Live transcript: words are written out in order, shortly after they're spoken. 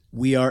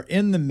We are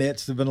in the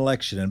midst of an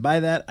election, and by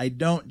that, I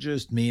don't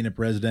just mean a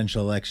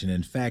presidential election.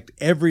 In fact,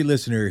 every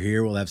listener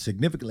here will have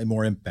significantly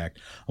more impact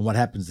on what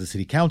happens to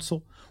city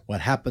council,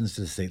 what happens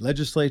to the state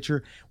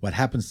legislature, what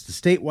happens to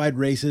statewide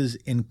races,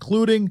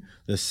 including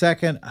the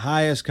second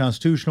highest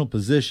constitutional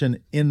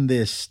position in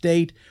this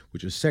state,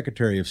 which is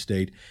Secretary of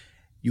State.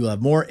 You will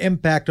have more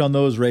impact on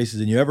those races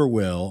than you ever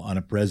will on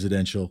a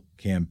presidential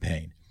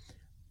campaign.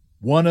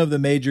 One of the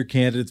major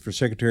candidates for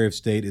Secretary of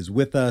State is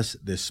with us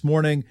this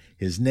morning.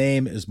 His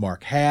name is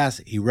Mark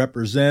Hass. He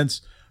represents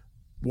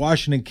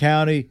Washington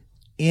County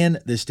in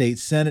the state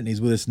Senate, and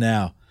he's with us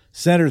now.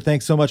 Senator,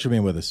 thanks so much for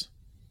being with us.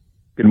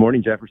 Good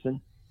morning,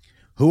 Jefferson.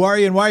 Who are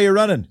you and why are you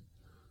running?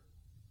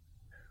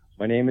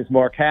 My name is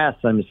Mark Hass.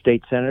 I'm a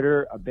state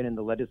senator. I've been in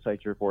the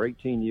legislature for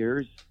 18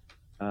 years.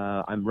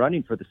 I'm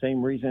running for the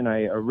same reason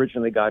I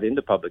originally got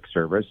into public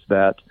service,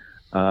 that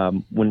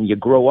when you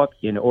grow up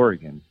in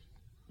Oregon,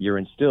 you're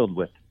instilled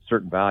with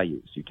certain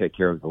values. You take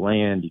care of the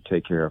land, you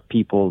take care of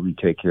people, you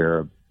take care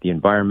of the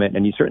environment,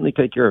 and you certainly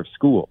take care of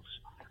schools.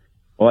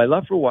 Well, I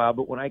left for a while,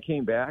 but when I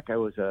came back, I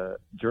was a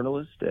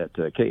journalist at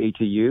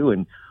KATU,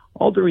 and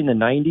all during the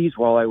 90s,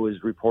 while I was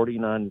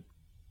reporting on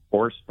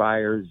forest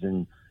fires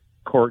and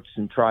courts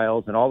and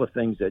trials and all the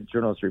things that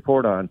journalists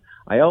report on,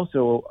 I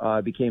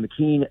also became a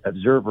keen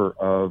observer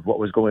of what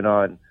was going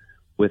on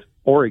with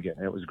Oregon.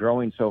 And it was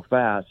growing so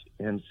fast,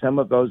 and some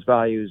of those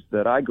values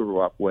that I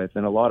grew up with,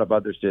 and a lot of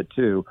others did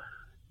too,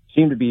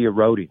 seemed to be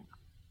eroding.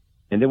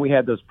 And then we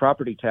had those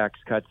property tax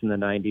cuts in the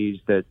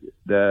 90s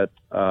that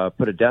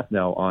put a death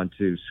knell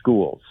onto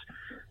schools.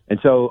 And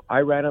so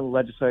I ran in the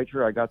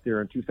legislature. I got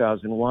there in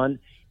 2001,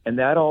 and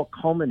that all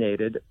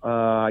culminated,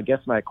 I guess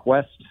my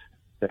quest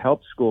to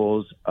help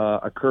schools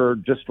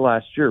occurred just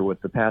last year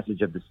with the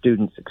passage of the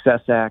Student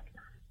Success Act,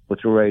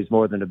 which will raise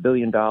more than $1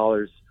 billion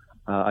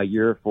a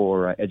year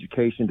for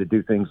education to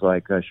do things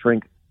like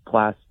shrink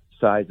class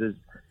sizes.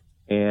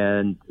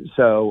 And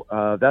so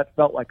that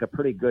felt like a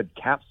pretty good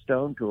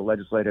capstone to a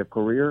legislative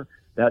career.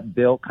 That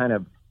bill kind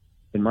of,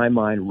 in my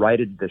mind,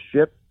 righted the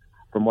ship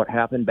from what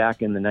happened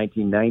back in the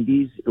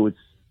 1990s.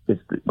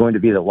 It's going to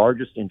be the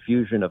largest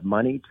infusion of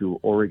money to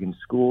Oregon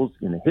schools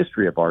in the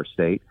history of our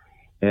state.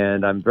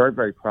 And I'm very,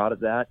 very proud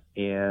of that.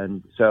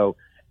 And so,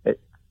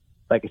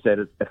 like I said,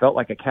 it felt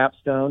like a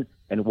capstone.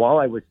 And while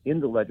I was in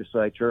the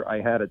legislature,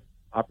 I had an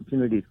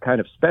opportunity to kind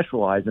of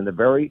specialize in the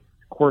very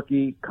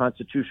quirky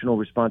constitutional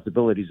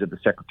responsibilities of the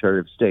Secretary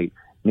of State,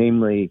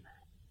 namely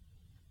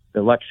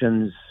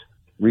elections,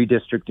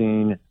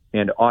 redistricting,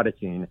 and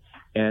auditing.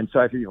 And so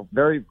I feel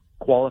very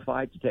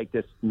qualified to take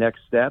this next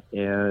step,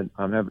 and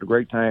I'm having a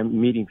great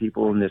time meeting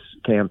people in this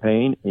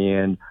campaign,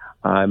 and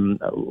I'm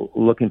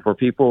looking for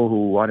people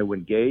who want to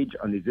engage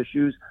on these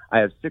issues. I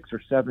have 6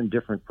 or 7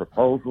 different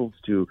proposals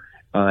to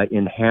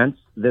enhance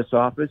this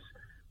office.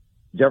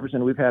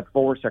 Jefferson, we've had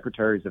 4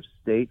 secretaries of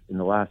state in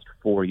the last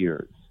 4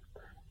 years,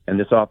 and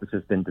this office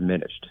has been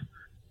diminished.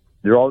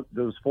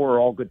 Those 4 are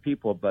all good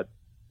people, but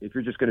if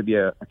you're just going to be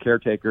a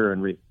caretaker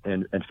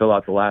and fill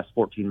out the last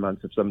 14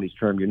 months of somebody's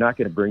term, you're not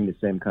going to bring the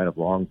same kind of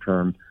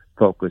long-term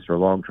focus or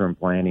long-term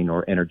planning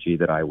or energy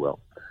that I will.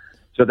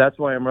 So that's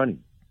why I'm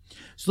running.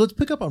 So let's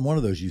pick up on one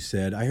of those you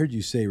said. I heard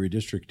you say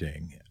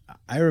redistricting.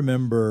 I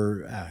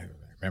remember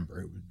it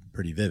was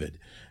pretty vivid,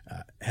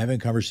 having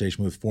a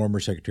conversation with former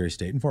Secretary of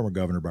State and former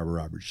Governor Barbara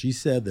Roberts. She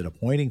said that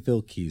appointing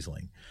Phil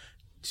Keisling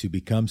to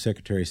become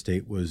Secretary of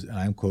State was, and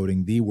I'm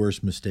quoting, the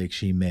worst mistake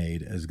she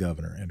made as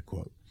governor, end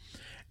quote.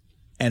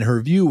 And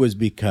her view was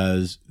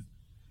because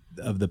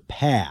of the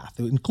path,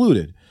 it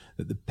included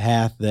the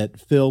path that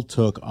Phil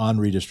took on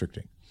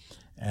redistricting.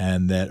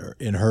 And that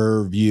in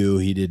her view,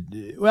 he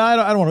did, well,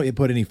 I don't want to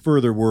put any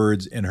further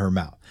words in her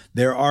mouth.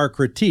 There are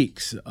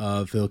critiques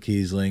of Phil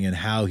Keisling and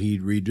how he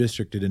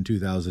redistricted in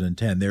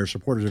 2010. There are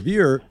supporters of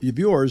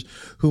yours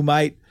who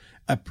might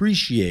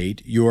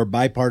appreciate your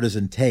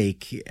bipartisan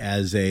take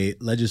as a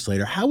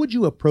legislator. How would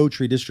you approach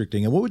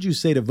redistricting, and what would you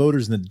say to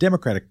voters in the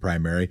Democratic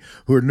primary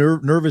who are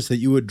nervous that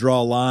you would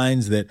draw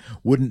lines that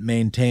wouldn't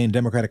maintain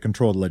Democratic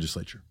control of the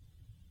legislature?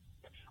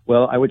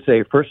 Well, I would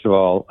say, first of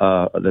all,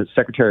 the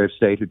Secretary of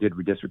State who did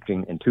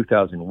redistricting in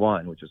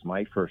 2001, which was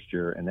my first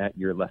year, and that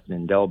year left an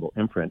indelible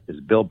imprint, is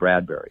Bill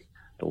Bradbury.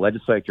 The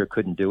legislature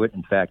couldn't do it.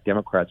 In fact,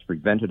 Democrats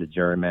prevented a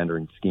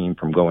gerrymandering scheme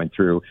from going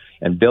through,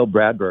 and Bill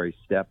Bradbury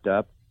stepped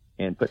up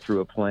and put through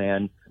a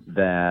plan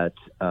that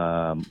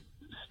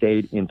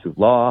stayed into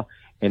law.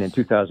 And in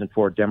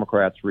 2004,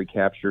 Democrats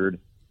recaptured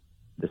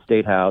the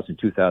State House. In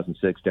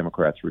 2006,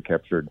 Democrats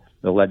recaptured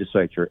the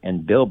legislature.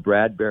 And Bill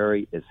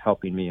Bradbury is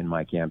helping me in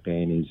my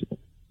campaign.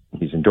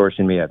 He's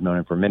endorsing me. I've known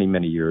him for many,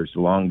 many years,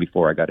 long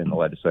before I got in the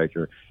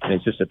legislature. And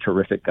he's just a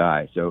terrific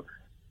guy. So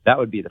that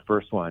would be the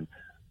first one.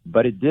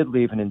 But it did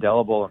leave an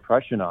indelible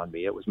impression on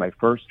me. It was my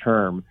first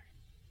term.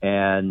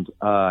 And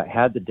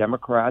had the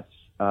Democrats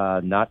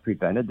not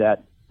prevented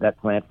that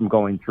plan from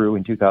going through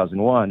in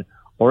 2001,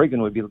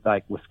 Oregon would be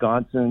like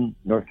Wisconsin,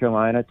 North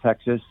Carolina,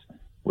 Texas,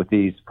 with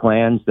these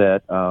plans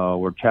that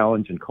were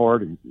challenged in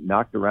court and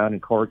knocked around in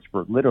courts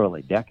for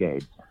literally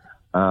decades.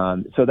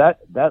 So that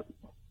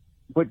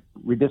put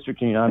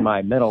redistricting on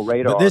my mental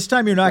radar. But this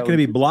time you're not going to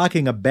be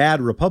blocking a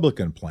bad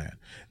Republican plan.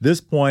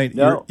 This point,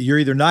 No. you're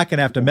either not going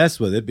to have to mess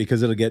with it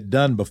because it'll get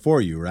done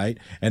before you, right?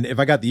 And if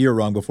I got the year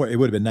wrong before, it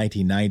would have been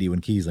 1990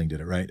 when Kiesling did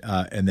it, right?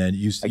 And then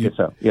I guess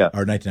so, yeah.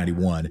 Or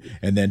 1991,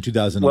 and then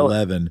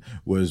 2011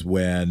 was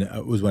when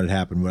it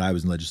happened. When I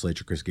was in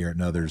legislature, Chris Garrett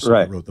and others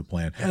wrote the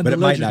plan. And but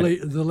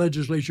the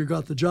legislature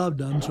got the job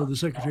done, so the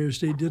Secretary of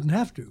State didn't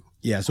have to.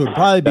 Yeah, so it'd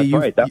probably be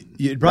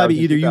it'd probably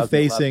be either you 2011,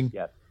 facing.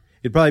 yes.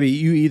 It'd probably be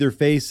you either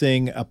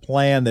facing a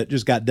plan that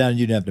just got done and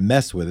you didn't have to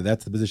mess with it.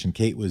 That's the position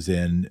Kate was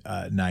in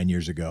 9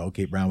 years ago.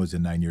 Kate Brown was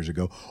in 9 years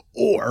ago.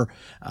 Or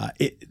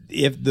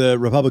if the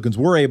Republicans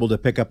were able to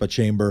pick up a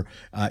chamber,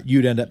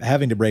 you'd end up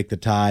having to break the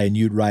tie and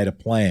you'd write a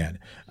plan.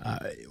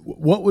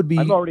 What would be?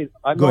 I'm already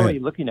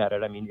looking at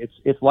it. I mean,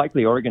 it's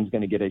likely Oregon's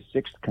going to get a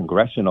 6th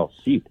congressional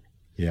seat.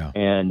 Yeah.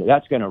 And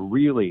that's going to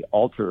really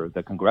alter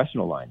the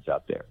congressional lines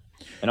out there.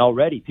 And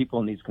already people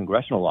in these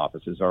congressional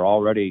offices are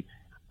already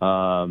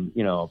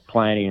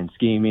planning and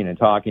scheming and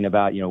talking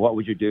about, what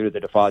would you do to the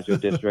DeFazio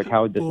district?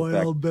 How would this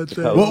affect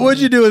the What would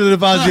you do with the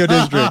DeFazio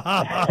district?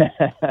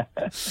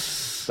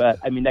 But,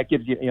 I mean, that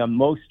gives you,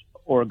 most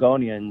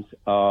Oregonians,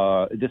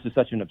 this is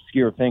such an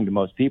obscure thing to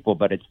most people,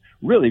 but it's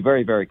really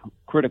very, very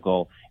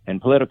critical.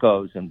 And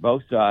politicos and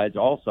both sides,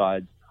 all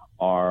sides,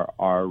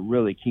 are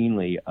really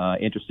keenly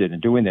interested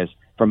in doing this.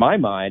 For my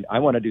mind, I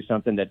want to do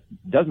something that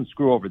doesn't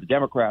screw over the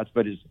Democrats,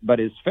 but is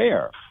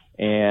fair.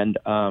 And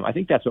I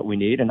think that's what we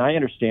need. And I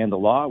understand the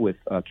law with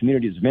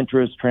communities of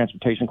interest,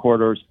 transportation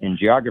corridors, and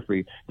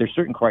geography. There's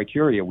certain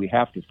criteria we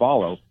have to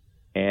follow.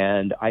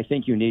 And I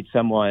think you need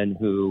someone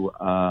who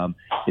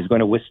is going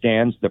to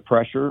withstand the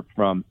pressure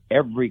from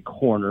every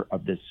corner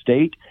of the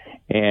state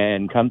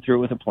and come through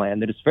with a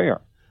plan that is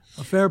fair.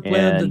 A fair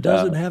plan that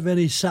doesn't have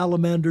any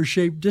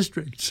salamander-shaped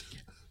districts.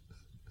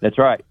 That's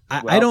right.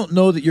 I don't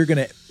know that you're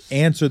going to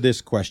answer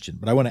this question,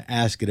 but I want to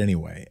ask it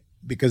anyway,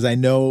 because I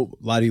know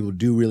a lot of people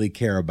do really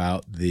care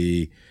about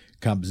the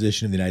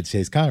composition of the United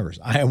States Congress.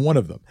 I am one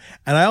of them.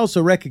 And I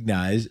also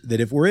recognize that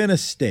if we're in a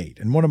state,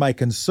 and one of my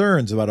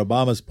concerns about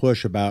Obama's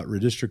push about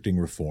redistricting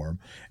reform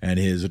and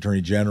his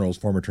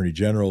former attorney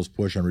general's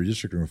push on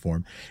redistricting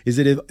reform, is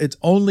that if it's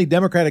only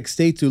Democratic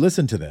states who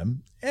listen to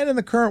them, and in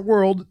the current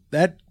world,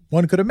 that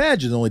one could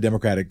imagine only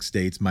Democratic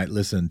states might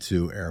listen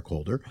to Eric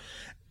Holder,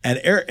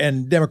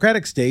 and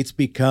Democratic states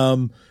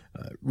become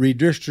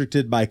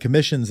redistricted by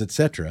commissions,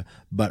 etc.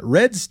 But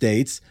red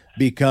states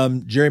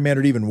become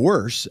gerrymandered even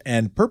worse,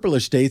 and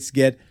purplish states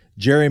get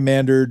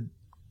gerrymandered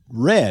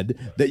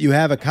red, that you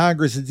have a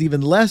Congress that's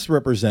even less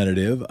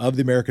representative of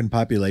the American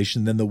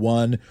population than the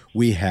one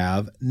we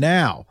have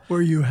now.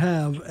 Where you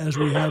have, as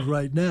we have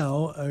right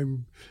now,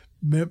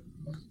 a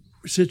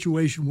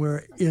situation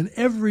where in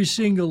every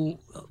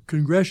single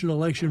congressional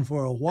election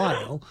for a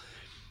while,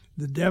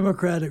 the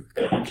Democratic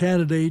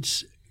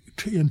candidates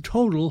in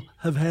total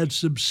have had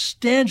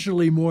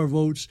substantially more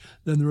votes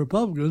than the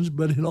Republicans,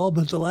 but in all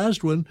but the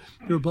last one,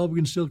 the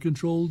Republicans still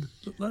controlled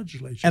the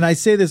legislature. And I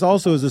say this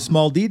also as a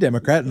small d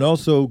Democrat and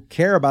also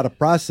care about a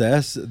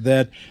process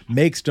that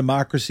makes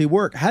democracy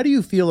work. How do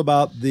you feel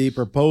about the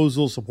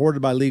proposal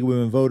supported by League of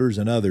Women Voters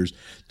and others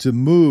to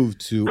move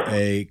to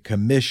a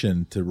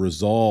commission to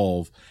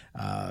resolve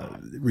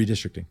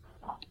redistricting?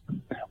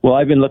 Well,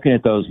 I've been looking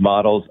at those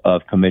models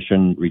of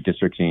commission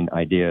redistricting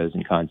ideas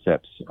and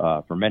concepts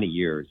for many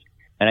years.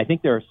 And I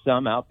think there are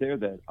some out there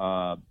that,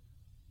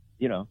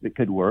 that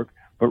could work.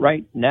 But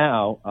right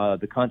now,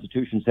 the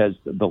Constitution says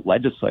the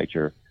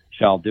legislature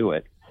shall do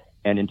it.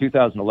 And in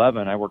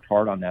 2011, I worked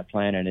hard on that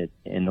plan,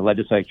 and the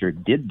legislature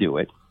did do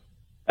it.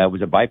 It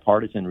was a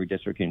bipartisan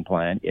redistricting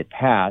plan. It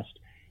passed.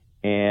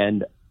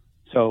 And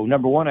so,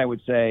 number one, I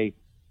would say,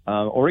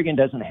 Oregon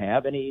doesn't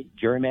have any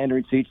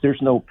gerrymandering seats.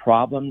 There's no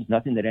problems,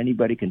 nothing that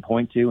anybody can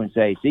point to and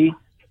say, see,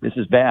 this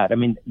is bad. I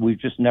mean, we've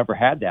just never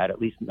had that, at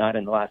least not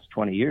in the last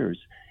 20 years.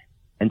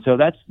 And so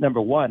that's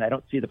number one. I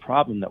don't see the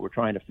problem that we're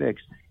trying to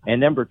fix. And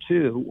number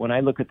two, when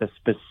I look at the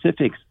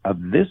specifics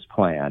of this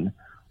plan,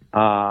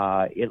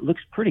 it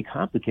looks pretty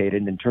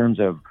complicated in terms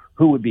of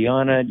who would be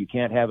on it. You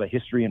can't have a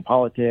history in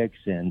politics,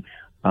 and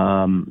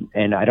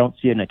I don't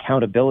see an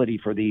accountability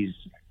for these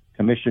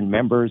commission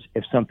members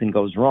if something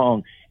goes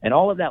wrong. And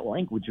all of that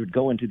language would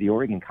go into the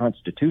Oregon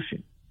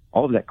Constitution,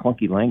 all of that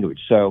clunky language.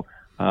 So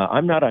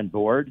I'm not on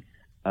board.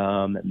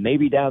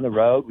 Maybe down the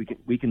road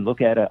we can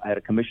look at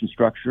a commission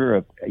structure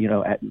of,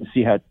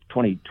 see how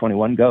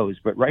 2021 goes.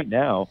 But right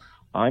now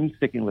I'm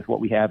sticking with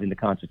what we have in the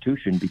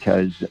Constitution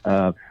because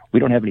we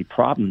don't have any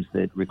problems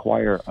that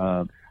require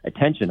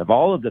attention. Of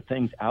all of the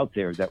things out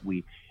there that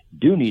we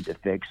do need to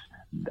fix,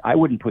 I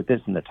wouldn't put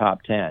this in the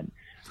top 10.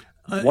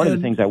 One of the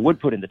things I would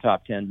put in the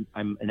top 10,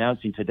 I'm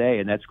announcing today,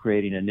 and that's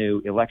creating a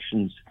new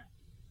elections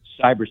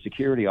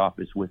cybersecurity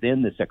office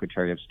within the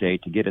Secretary of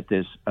State to get at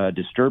this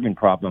disturbing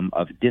problem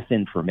of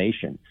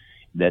disinformation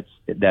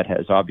that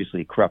has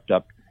obviously crept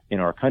up in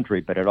our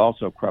country, but it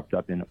also crept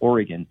up in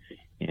Oregon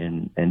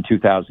in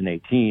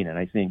 2018. And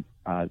I think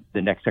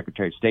the next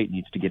Secretary of State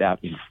needs to get out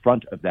in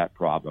front of that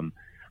problem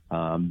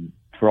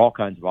for all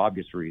kinds of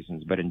obvious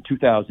reasons. But in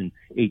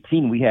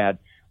 2018, we had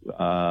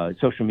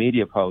social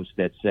media posts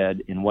that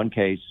said, in one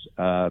case,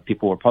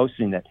 people were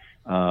posting that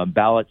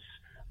ballots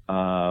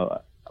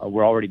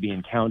were already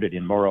being counted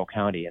in Morrow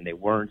County, and they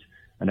weren't.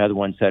 Another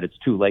one said it's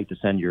too late to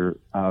send your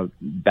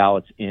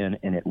ballots in,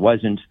 and it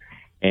wasn't.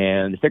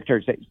 And the Secretary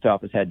of State's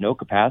office had no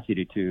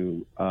capacity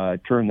to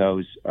turn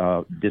those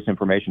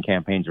disinformation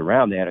campaigns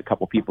around. They had a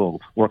couple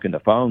people working the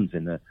phones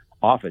in the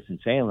office in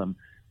Salem,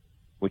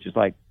 which is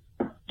like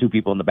two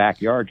people in the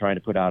backyard trying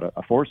to put out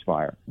a forest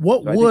fire.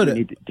 What so would I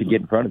think we need to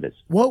get in front of this?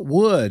 What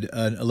would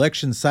an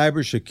election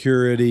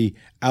cybersecurity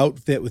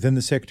outfit within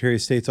the Secretary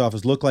of State's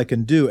office look like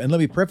and do? And let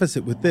me preface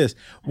it with this.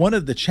 One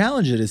of the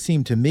challenges, it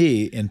seemed to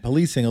me, in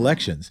policing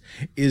elections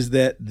is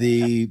that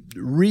the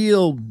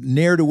real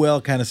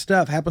ne'er-do-well kind of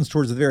stuff happens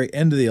towards the very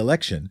end of the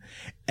election.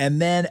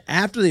 And then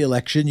after the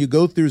election, you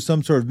go through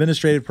some sort of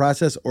administrative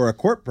process or a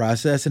court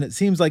process, and it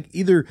seems like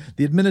either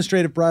the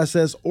administrative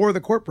process or the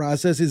court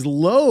process is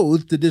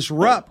loath to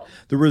disrupt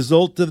the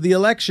result of the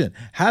election.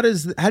 How do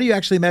you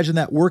actually imagine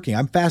that working?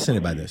 I'm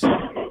fascinated by this.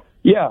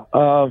 Yeah,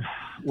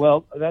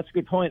 well, that's a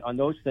good point on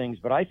those things.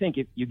 But I think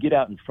if you get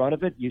out in front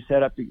of it, you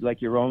set up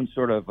like your own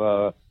sort of,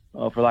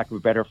 for lack of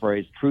a better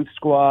phrase, truth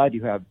squad.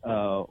 You have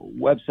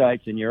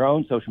websites and your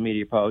own social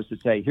media posts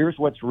that say, here's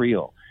what's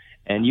real.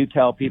 And you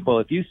tell people,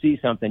 if you see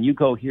something, you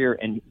go here,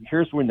 and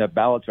here's when the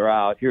ballots are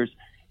out. Here's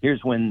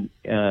when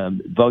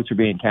votes are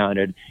being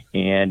counted,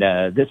 and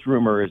this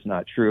rumor is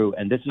not true,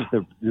 and this is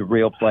the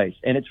real place.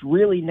 And it's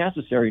really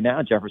necessary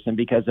now, Jefferson,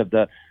 because of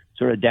the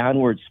sort of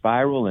downward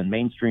spiral in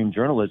mainstream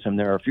journalism.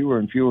 There are fewer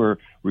and fewer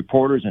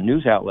reporters and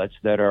news outlets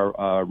that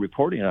are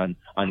reporting on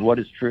what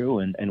is true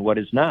and what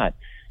is not.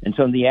 And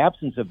so in the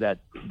absence of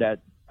that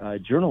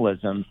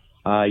journalism,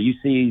 you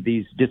see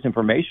these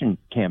disinformation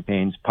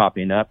campaigns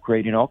popping up,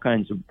 creating all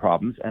kinds of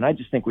problems. And I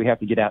just think we have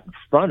to get out in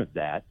front of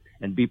that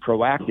and be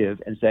proactive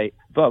and say,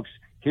 folks,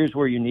 here's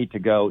where you need to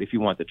go if you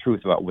want the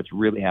truth about what's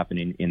really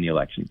happening in the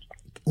elections.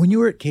 When you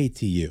were at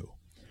KTU,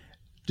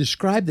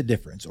 describe the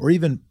difference, or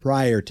even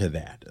prior to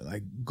that,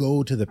 like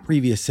go to the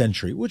previous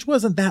century, which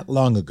wasn't that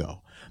long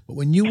ago. But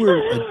when you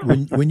were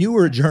when you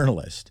were a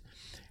journalist,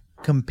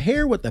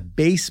 compare what the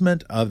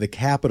basement of the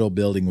Capitol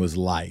building was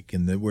like,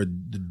 and where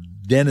the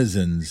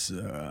denizens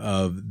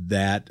of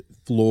that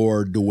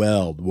floor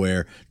dwelled,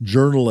 where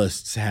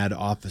journalists had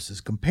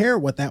offices. Compare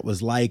what that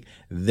was like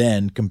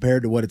then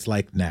compared to what it's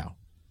like now.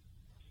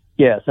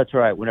 Yes, that's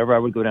right. Whenever I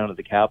would go down to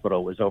the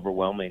Capitol, it was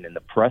overwhelming in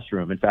the press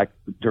room. In fact,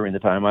 during the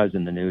time I was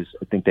in the news,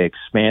 I think they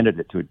expanded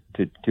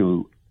it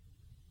to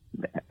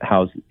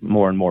house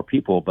more and more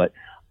people. But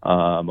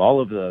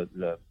all of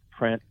the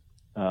print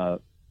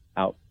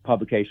out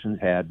publications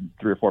had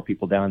 3 or 4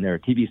 people down there.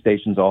 TV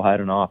stations all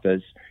had an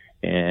office,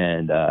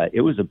 and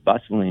it was a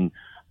bustling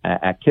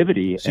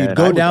activity. So you'd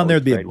go down there,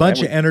 there'd be a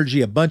bunch of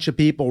energy, a bunch of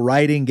people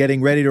writing,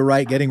 getting ready to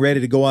write, getting ready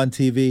to go on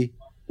TV.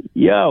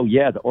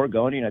 Yeah, the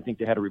Oregonian, I think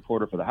they had a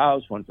reporter for the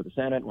House, one for the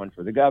Senate, one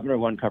for the governor,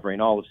 one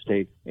covering all of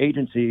state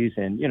agencies.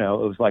 And, it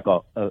was like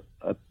a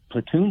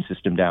platoon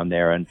system down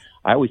there. And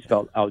I always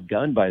felt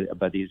outgunned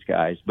by these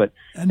guys. But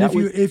and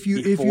if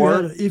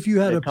you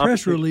had a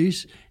press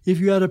release,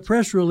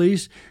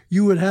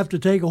 you would have to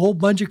take a whole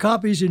bunch of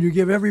copies and you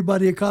give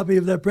everybody a copy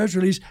of that press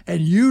release.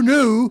 And you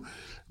knew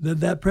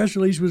that press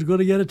release was going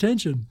to get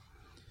attention.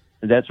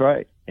 That's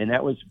right. And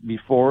that was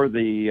before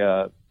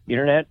the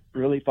internet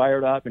really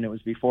fired up, and it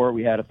was before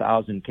we had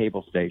 1,000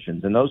 cable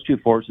stations. And those two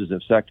forces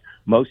have sucked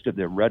most of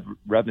the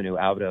revenue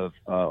out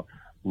of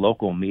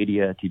local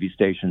media, TV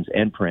stations,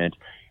 and print.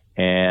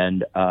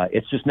 And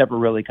it's just never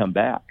really come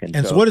back.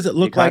 And so what does it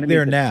look like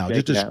there now?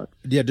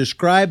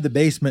 Describe the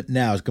basement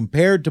now as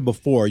compared to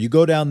before. You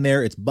go down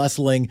there, it's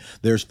bustling.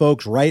 There's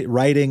folks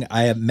writing.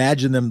 I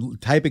imagine them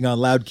typing on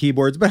loud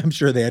keyboards, but I'm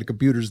sure they had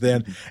computers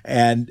then.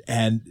 And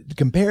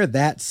compare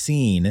that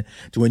scene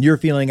to when you're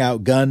feeling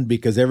outgunned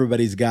because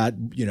everybody's got,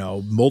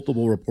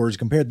 multiple reporters.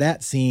 Compare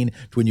that scene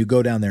to when you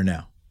go down there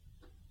now.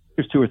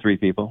 There's 2 or 3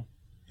 people.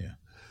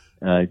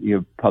 Yeah. You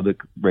have a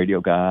public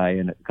radio guy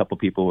and a couple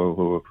people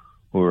who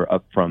are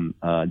up from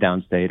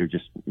downstate or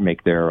just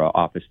make their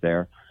office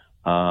there.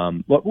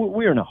 But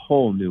we're in a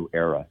whole new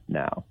era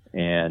now.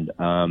 And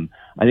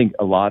I think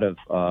a lot of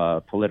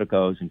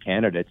politicos and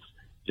candidates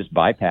just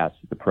bypass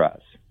the press.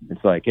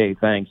 It's like, hey,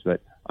 thanks,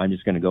 but I'm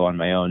just going to go on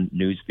my own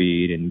news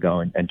feed and go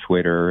and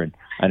Twitter, and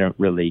I don't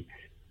really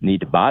need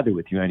to bother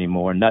with you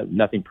anymore.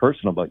 Nothing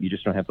personal, but you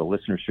just don't have the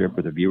listenership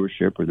or the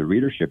viewership or the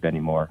readership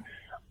anymore.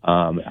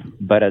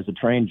 But as a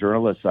trained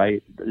journalist,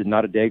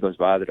 not a day goes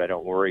by that I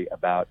don't worry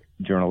about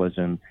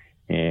journalism,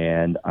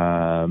 and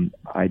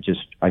I just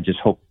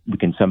hope we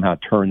can somehow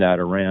turn that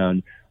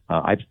around.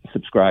 I've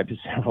subscribed to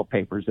several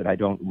papers that I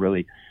don't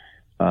really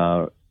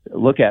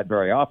look at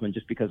very often,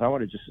 just because I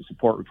want to just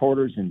support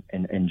reporters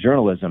and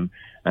journalism.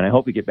 And I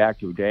hope we get back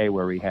to a day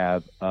where we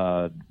have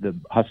the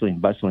hustling,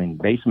 bustling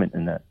basement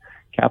in the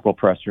Capitol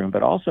press room,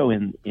 but also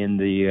in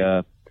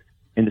the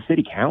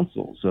city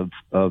councils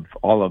of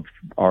all of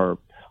our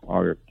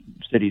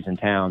cities and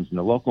towns and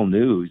the local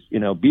news.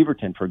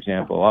 Beaverton, for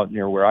example, out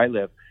near where I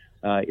live,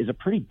 is a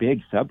pretty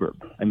big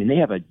suburb. I mean, they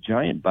have a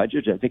giant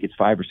budget. I think it's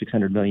 $500 or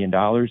 $600 million,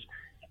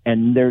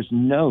 and there's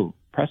no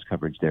press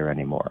coverage there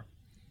anymore.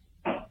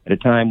 At a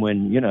time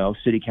when,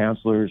 city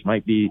councilors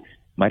might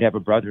have a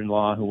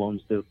brother-in-law who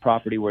owns the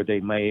property where they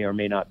may or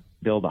may not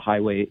build a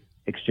highway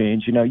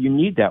exchange. You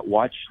need that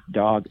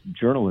watchdog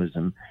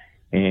journalism,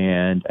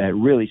 and it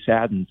really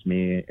saddens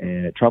me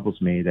and it troubles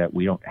me that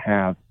we don't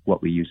have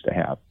what we used to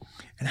have.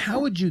 And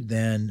how would you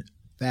then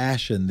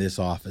fashion this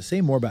office? Say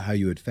more about how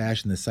you would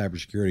fashion this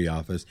cybersecurity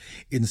office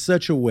in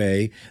such a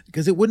way,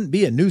 because it wouldn't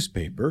be a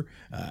newspaper.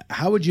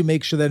 How would you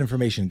make sure that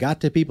information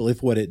got to people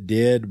if what it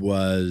did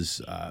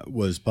was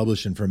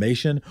published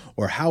information?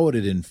 Or how would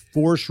it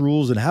enforce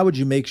rules? And how would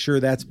you make sure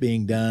that's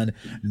being done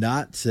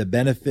not to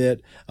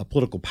benefit a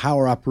political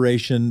power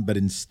operation, but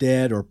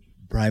instead or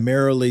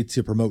primarily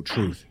to promote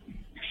truth?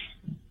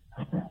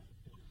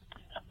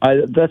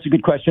 That's a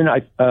good question.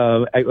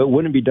 It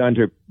wouldn't be done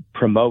to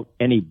promote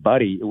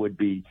anybody. It would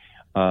be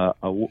a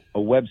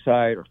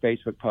website or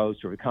Facebook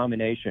post or a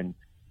combination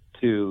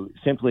to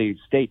simply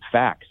state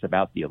facts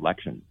about the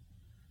election.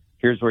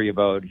 Here's where you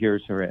vote.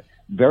 Here's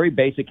very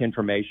basic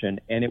information,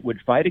 and it would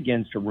fight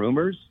against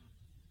rumors.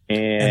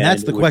 And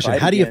that's the question.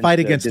 How do you fight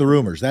against the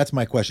rumors? That's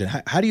my question.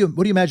 What do you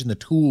imagine the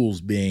tools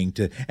being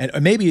and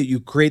maybe you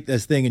create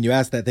this thing and you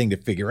ask that thing to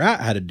figure out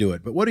how to do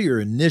it, but what are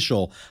your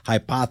initial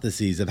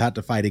hypotheses of how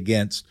to fight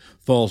against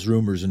false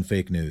rumors and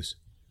fake news?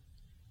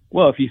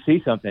 Well, if you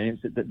see something,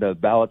 the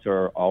ballots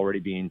are already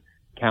being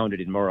counted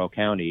in Morrow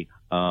County,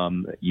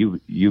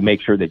 you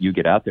make sure that you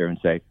get out there and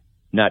say,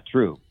 not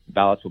true.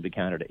 Ballots will be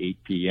counted at 8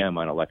 p.m.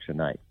 on election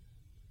night.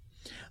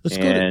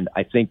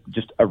 I think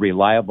just a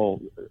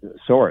reliable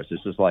source.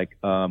 This is like,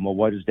 well,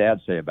 what does Dad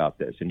say about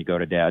this? And you go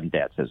to Dad, and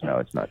Dad says, no,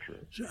 it's not true.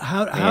 So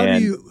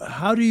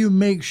how do you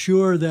make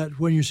sure that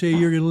when you say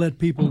you're going to let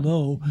people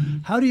know,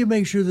 how do you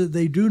make sure that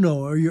they do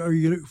know? Are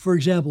you for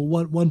example,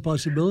 one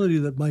possibility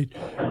that might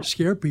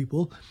scare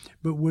people,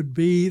 but would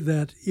be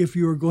that if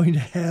you're going to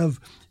have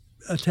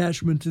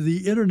attachment to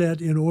the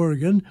internet in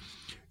Oregon,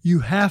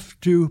 you have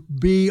to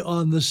be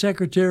on the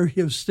Secretary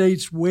of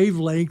State's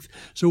wavelength,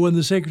 so when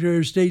the Secretary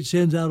of State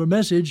sends out a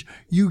message,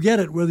 you get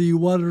it whether you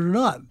want it or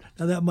not.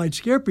 Now, that might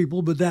scare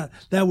people, but that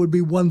would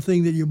be one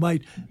thing that you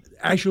might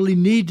actually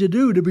need to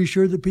do to be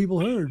sure that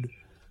people heard.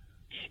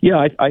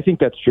 Yeah, I think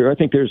that's true. I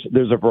think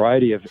there's a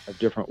variety of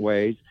different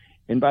ways.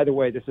 And by the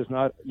way, this is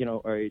not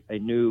a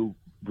new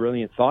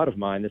brilliant thought of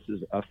mine. This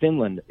is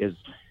Finland is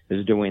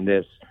doing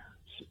this.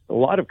 A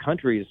lot of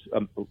countries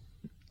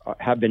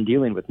have been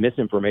dealing with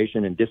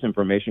misinformation and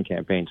disinformation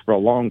campaigns for a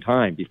long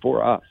time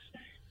before us.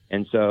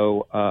 And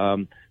so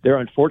there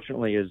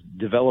unfortunately is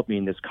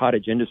developing this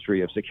cottage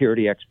industry of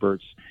security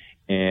experts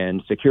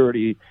and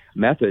security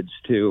methods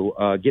to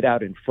get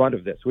out in front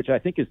of this, which I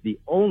think is the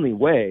only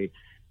way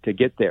to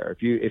get there.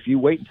 If you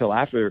wait until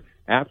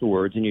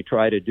afterwards and you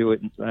try to do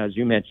it, as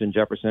you mentioned,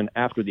 Jefferson,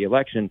 after the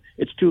election,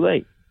 it's too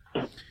late.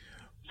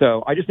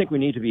 So I just think we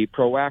need to be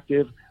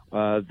proactive.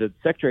 The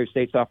Secretary of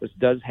State's office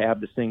does have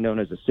this thing known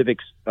as a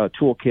civics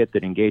toolkit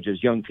that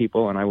engages young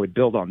people, and I would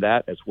build on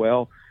that as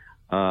well.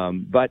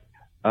 But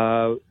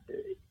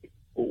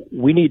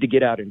we need to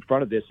get out in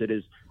front of this. It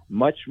is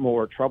much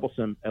more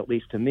troublesome, at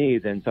least to me,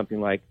 than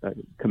something like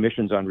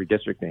commissions on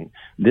redistricting.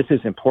 This is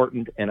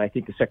important, and I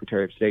think the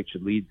Secretary of State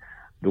should lead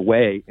the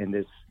way in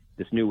this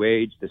new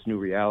age, this new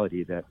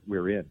reality that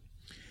we're in.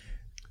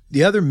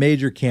 The other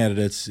major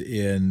candidates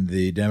in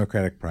the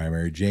Democratic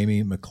primary,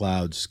 Jamie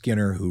McLeod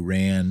Skinner, who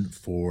ran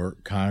for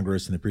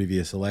Congress in the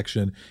previous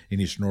election in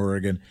Eastern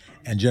Oregon,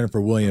 and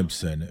Jennifer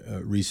Williamson,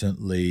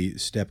 recently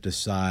stepped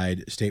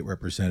aside state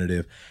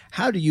representative.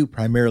 How do you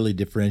primarily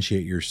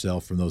differentiate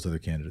yourself from those other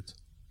candidates?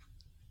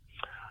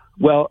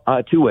 Well,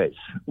 two ways.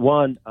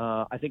 One,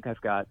 I think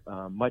I've got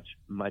much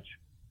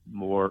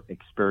more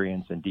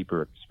experience and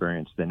deeper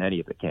experience than any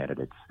of the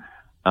candidates.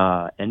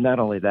 And not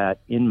only that,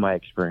 in my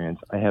experience,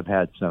 I have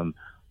had some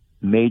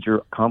major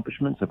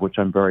accomplishments of which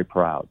I'm very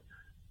proud.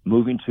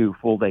 Moving to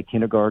full-day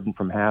kindergarten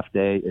from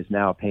half-day is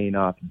now paying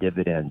off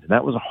dividends. And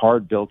that was a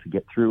hard bill to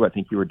get through. I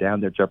think you were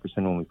down there,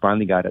 Jefferson, when we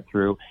finally got it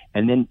through.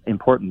 And then,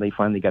 importantly,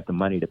 finally got the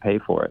money to pay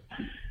for it.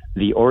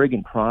 The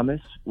Oregon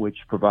Promise, which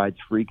provides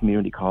free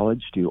community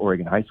college to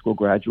Oregon high school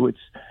graduates,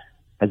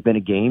 has been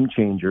a game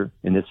changer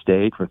in this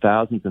state for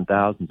thousands and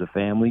thousands of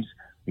families.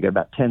 We got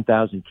about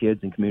 10,000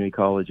 kids in community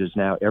colleges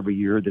now every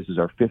year. This is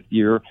our fifth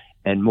year,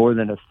 and more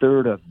than a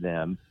third of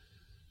them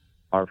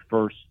are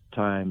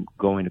first-time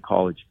going to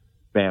college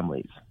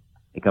families.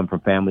 They come from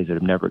families that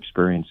have never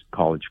experienced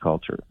college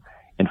culture.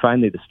 And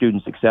finally, the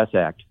Student Success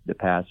Act that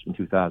passed in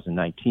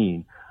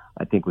 2019,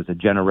 I think was a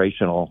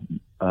generational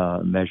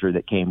measure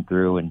that came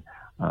through and,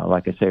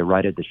 like I say,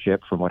 righted the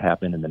ship from what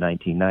happened in the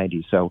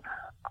 1990s. So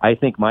I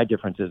think my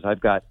difference is I've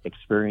got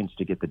experience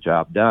to get the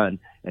job done,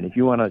 and if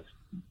you want to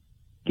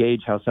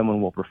gauge how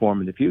someone will perform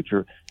in the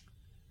future,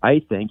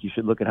 I think you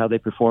should look at how they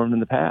performed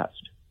in the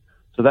past.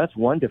 So that's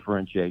one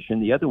differentiation.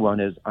 The other one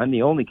is I'm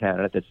the only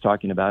candidate that's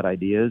talking about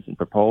ideas and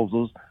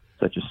proposals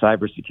such as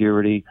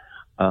cybersecurity,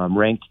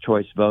 ranked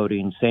choice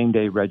voting,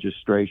 same-day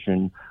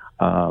registration,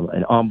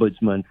 an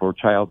ombudsman for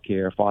child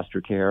care,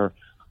 foster care,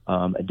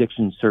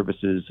 addiction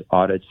services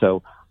audit.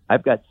 So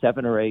I've got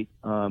 7 or 8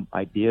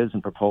 ideas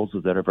and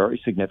proposals that are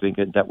very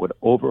significant that would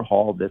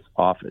overhaul this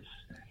office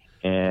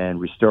and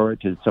restore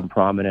it to some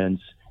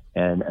prominence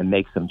and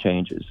make some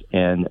changes.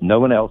 And no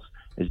one else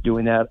is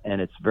doing that.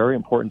 And it's very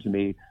important to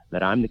me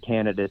that I'm the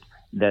candidate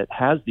that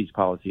has these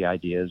policy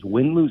ideas.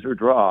 Win, lose, or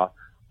draw,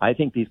 I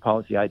think these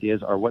policy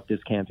ideas are what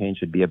this campaign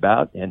should be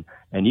about. And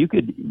you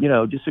could,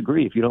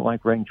 disagree if you don't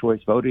like ranked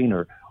choice voting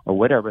or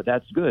whatever.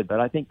 That's good. But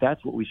I think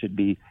that's what we should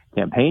be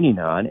campaigning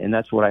on. And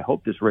that's what I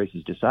hope this race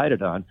is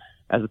decided on,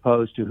 as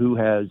opposed to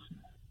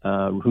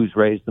who's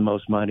raised the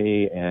most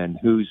money and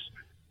who's,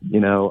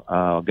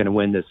 going to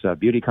win this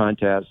beauty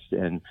contest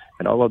and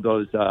all of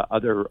those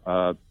other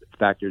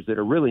factors that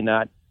are really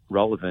not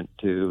relevant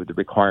to the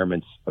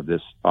requirements of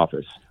this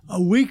office.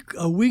 A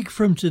week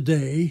from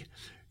today,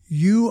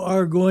 you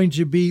are going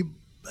to be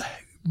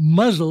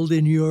muzzled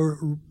in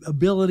your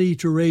ability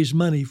to raise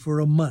money for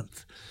a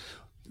month.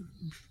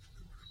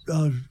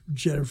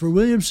 Jennifer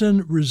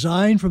Williamson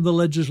resigned from the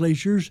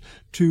legislatures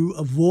to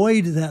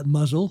avoid that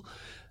muzzle.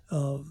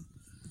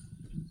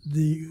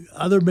 The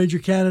other major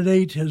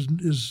candidate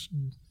is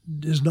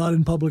not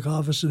in public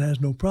office and has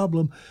no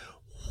problem.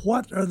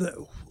 What are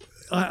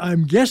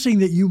I'm guessing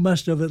that you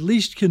must have at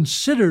least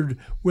considered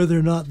whether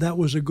or not that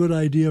was a good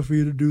idea for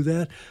you to do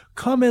that.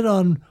 Comment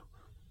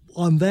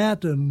on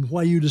that and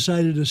why you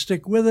decided to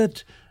stick with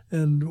it,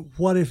 and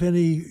what, if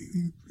any,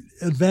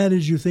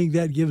 advantage you think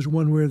that gives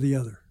one way or the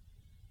other.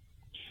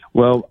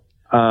 Well,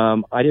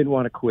 I didn't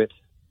want to quit.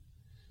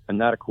 I'm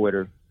not a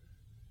quitter.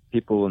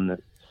 People in the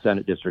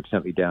Senate district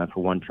sent me down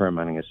for one term.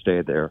 I'm going to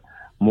stay there.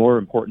 More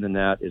important than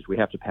that is we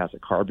have to pass a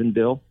carbon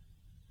bill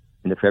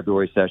in the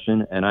February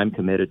session, and I'm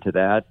committed to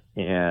that.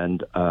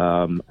 And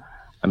I'm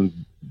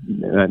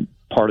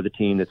part of the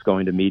team that's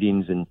going to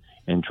meetings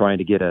and trying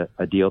to get a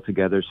deal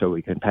together so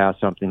we can pass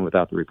something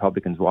without the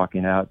Republicans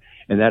walking out.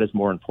 And that is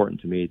more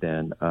important to me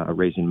than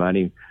raising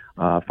money.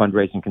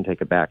 Fundraising can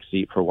take a back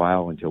seat for a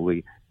while until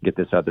we get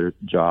this other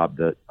job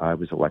that I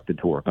was elected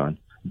to work on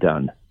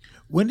done.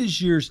 When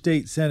does your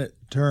state Senate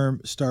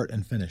term start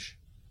and finish?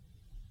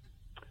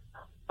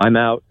 I'm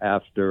out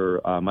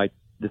after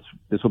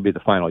this will be the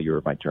final year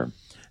of my term.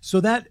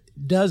 So that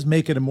does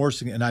make it a more,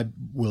 and I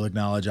will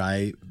acknowledge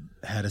I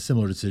had a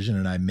similar decision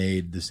and I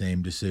made the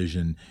same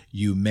decision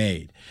you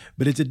made.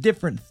 But it's a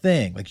different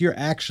thing. Like, you're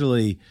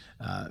actually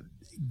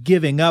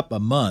giving up a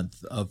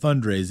month of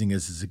fundraising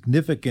is a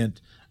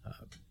significant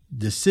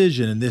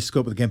decision in this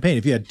scope of the campaign.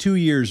 If you had 2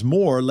 years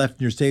more left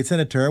in your state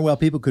Senate term, well,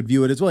 people could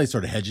view it as, well, he's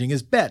sort of hedging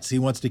his bets. He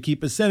wants to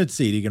keep a Senate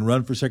seat. He can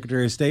run for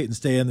Secretary of State and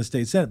stay in the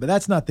state Senate. But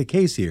that's not the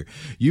case here.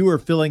 You are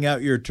filling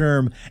out your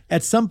term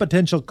at some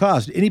potential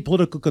cost. Any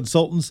political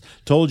consultants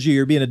told you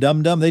you're being a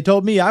dum-dum? They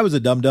told me I was a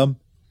dum-dum.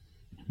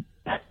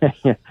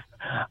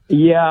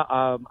 Yeah,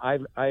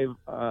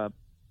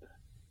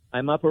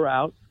 I'm up or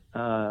out.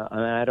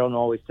 And I don't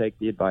always take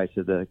the advice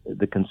of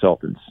the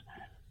consultants.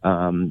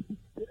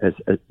 As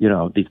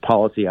these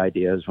policy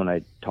ideas, when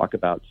I talk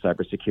about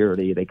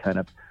cybersecurity, they kind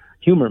of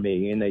humor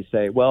me and they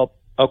say, well,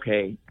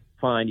 okay,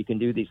 fine, you can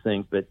do these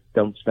things, but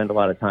don't spend a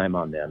lot of time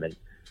on them. And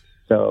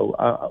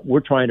so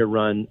we're trying to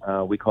run,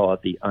 we call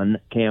it the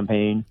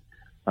uncampaign,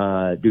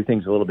 do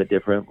things a little bit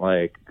different,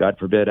 like, God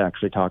forbid,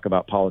 actually talk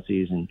about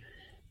policies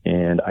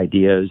and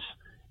ideas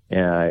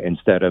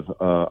instead of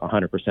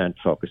 100%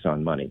 focus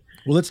on money.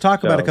 Well, let's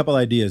talk about a couple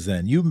ideas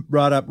then. You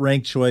brought up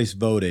ranked choice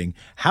voting.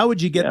 How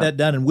would you get that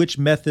done, and which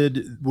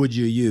method would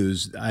you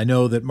use? I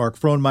know that Mark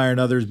Frohnmeyer and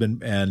others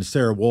and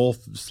Sarah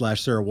Wolf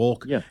 /Sarah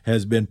Wolk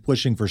has been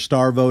pushing for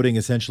star voting,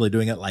 essentially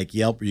doing it like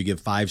Yelp, where you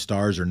give 5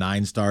 stars or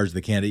 9 stars to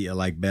the candidate you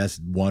like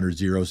best, 1 or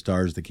 0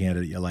 stars the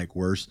candidate you like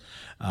worse.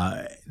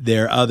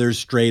 There are others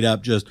straight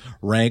up just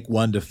rank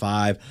 1 to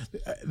 5.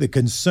 The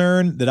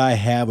concern that I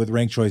have with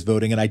ranked choice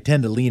voting, and I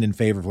tend to lean in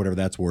favor of whatever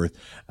that's worth,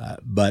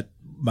 but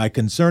my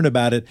concern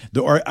about it,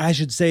 or I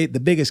should say the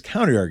biggest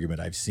counter argument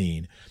I've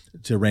seen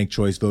to ranked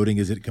choice voting,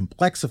 is it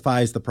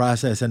complexifies the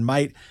process and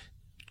might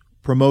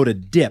promote a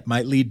dip,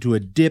 might lead to a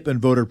dip in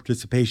voter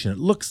participation. It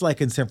looks like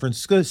in San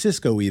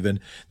Francisco even,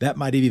 that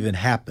might have even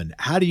happened.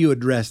 How do you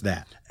address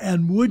that?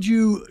 And would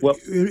you,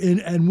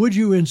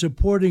 in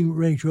supporting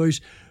ranked choice,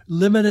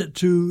 limit it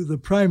to the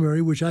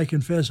primary, which I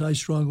confess I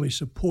strongly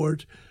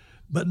support,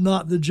 but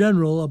not the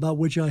general, about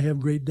which I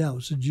have great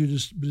doubts? Did you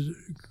just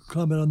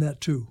comment on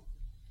that too?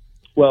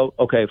 Well,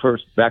 okay,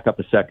 first, back up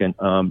a second.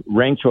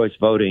 Ranked choice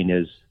voting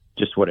is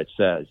just what it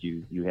says.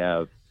 You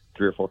have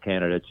 3 or 4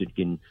 candidates. You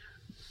can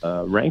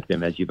rank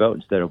them as you vote.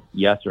 Instead of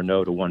yes or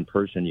no to one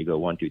person, you go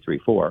 1, 2, 3,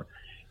 4.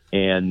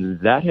 And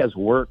that has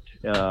worked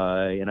in,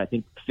 I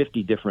think,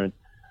 50 different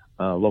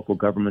local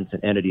governments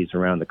and entities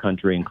around the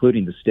country,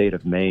 including the state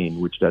of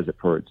Maine, which does it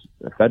for its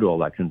federal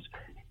elections.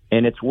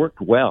 And it's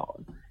worked well.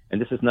 And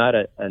this is not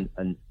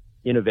an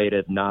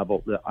innovative,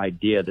 novel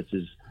idea. This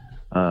is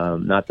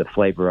not the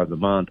flavor of the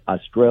month.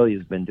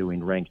 Australia's been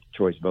doing ranked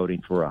choice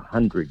voting for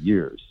 100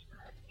 years.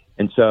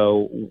 And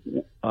so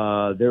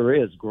there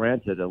is,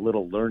 granted, a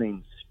little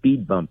learning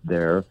speed bump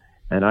there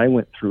And I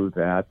went through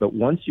that. But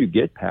once you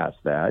get past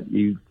that,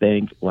 you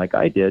think, like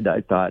I did,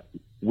 I thought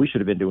we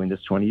should have been doing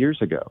this 20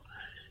 years ago.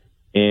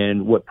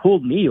 And what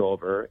pulled me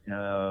over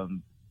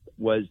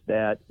was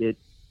that it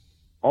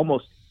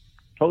almost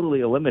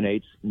totally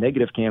eliminates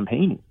negative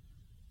campaigning.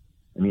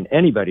 I mean,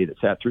 anybody that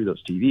sat through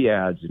those TV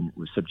ads and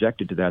was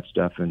subjected to that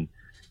stuff in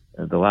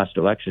the last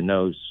election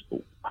knows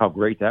how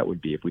great that would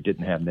be if we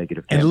didn't have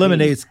negative campaigning. And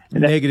eliminates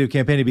negative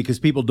campaigning because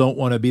people don't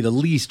want to be the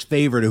least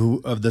favorite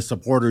of the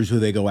supporters who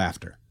they go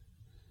after.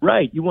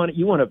 Right. You want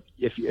to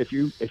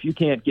if you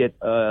can't get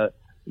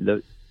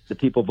the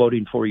people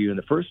voting for you in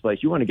the first place,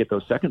 you want to get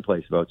those second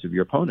place votes of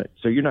your opponent.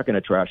 So you're not going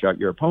to trash out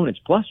your opponents.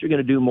 Plus, you're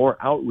going to do more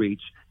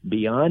outreach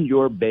beyond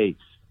your base.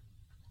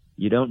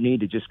 You don't need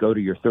to just go to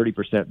your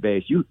 30%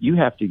 base. You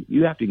have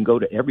to go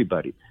to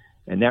everybody,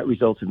 and that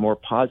results in more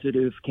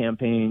positive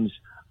campaigns,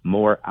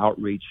 more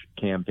outreach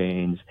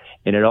campaigns,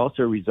 and it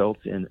also results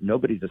in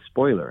nobody's a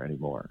spoiler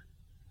anymore.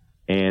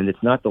 And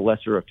it's not the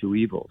lesser of two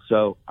evils.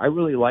 So I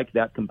really like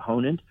that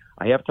component.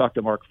 I have talked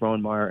to Mark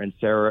Frohnmeyer and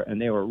Sarah,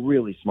 and they were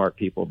really smart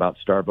people about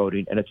star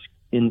voting. And it's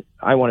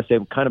I want to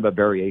say, kind of a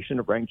variation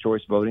of ranked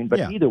choice voting, but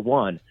either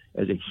one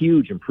is a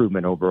huge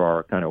improvement over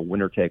our kind of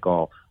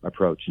winner-take-all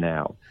approach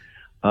now.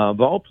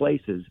 Of all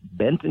places,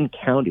 Benton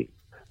County,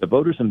 the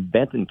voters in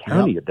Benton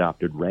County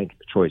adopted ranked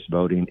choice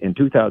voting in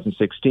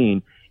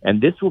 2016,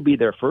 and this will be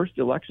their first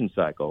election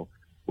cycle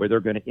where they're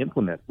going to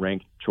implement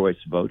ranked choice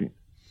voting.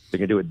 They're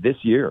going to do it this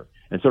year.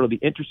 And so it'll be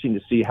interesting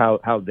to see how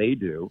they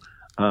do.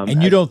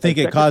 And you don't think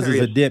it causes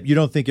a dip? You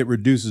don't think it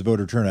reduces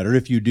voter turnout? Or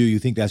if you do, you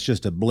think that's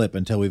just a blip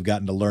until we've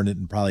gotten to learn it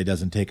and probably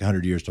doesn't take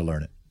 100 years to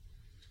learn it?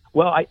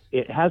 Well,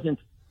 it hasn't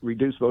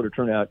reduced voter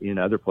turnout in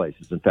other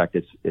places. In fact,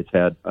 it's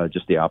had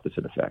just the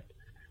opposite effect.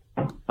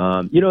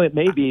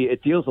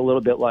 It feels a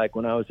little bit like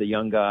when I was a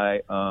young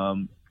guy,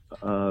 I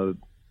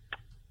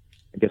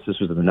guess this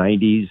was in the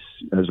 90s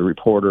as a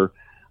reporter,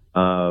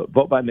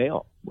 vote by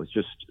mail was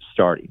just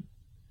starting.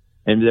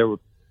 And there were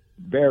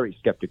very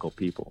skeptical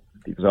people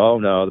because, oh,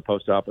 no, the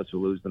post office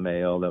will lose the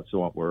mail. That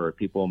won't work.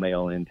 People will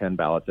mail in 10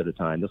 ballots at a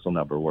time. This will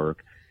never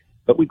work.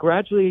 But we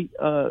gradually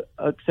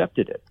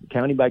accepted it,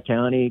 county by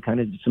county, kind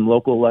of did some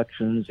local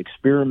elections,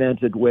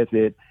 experimented with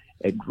it.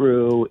 It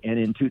grew, and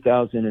in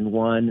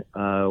 2001,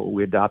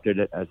 we adopted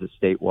it as a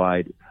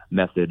statewide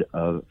method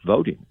of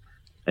voting.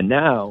 And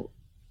now,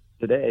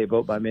 today,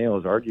 vote by mail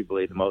is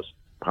arguably the most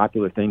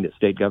popular thing that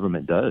state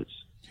government does.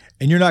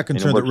 And you're not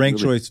concerned that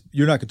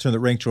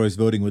ranked choice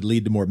voting would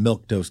lead to more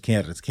milquetoast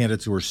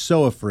candidates who are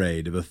so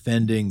afraid of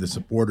offending the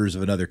supporters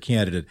of another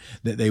candidate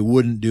that they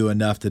wouldn't do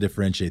enough to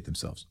differentiate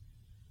themselves,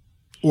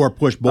 or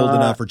push bold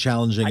enough or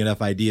challenging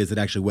enough ideas that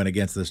actually went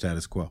against the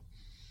status quo.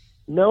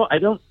 No, I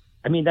don't.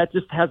 I mean, that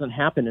just hasn't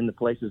happened in the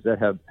places that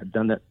have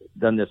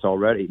done this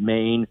already.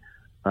 Maine,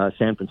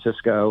 San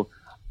Francisco,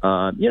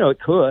 it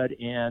could,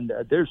 and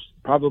there's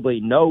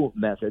probably no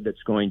method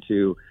that's going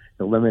to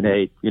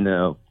eliminate,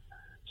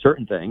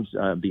 certain things,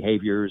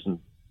 behaviors and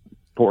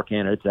poor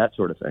candidates, that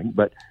sort of thing.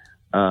 But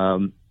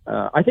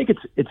I think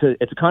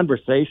it's a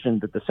conversation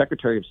that the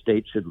Secretary of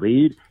State should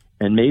lead,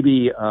 and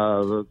maybe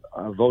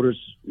voters,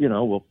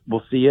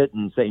 will see it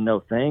and say no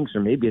thanks, or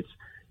maybe it's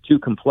too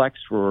complex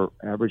for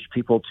average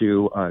people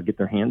to get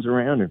their hands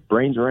around and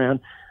brains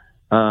around.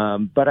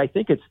 But I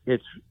think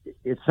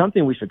it's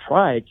something we should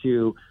try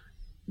to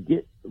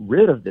get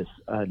rid of this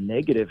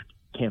negative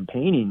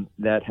campaigning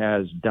that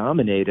has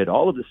dominated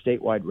all of the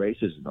statewide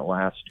races in the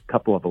last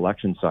couple of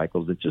election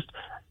cycles. It just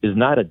is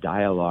not a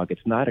dialogue.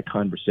 It's not a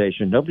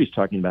conversation. Nobody's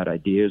talking about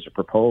ideas or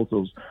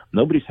proposals.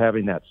 Nobody's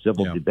having that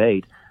civil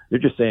debate. They're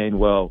just saying,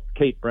 well,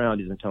 Kate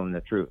Brown isn't telling the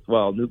truth.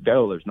 Well, Newt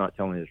Gingrich not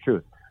telling the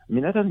truth. I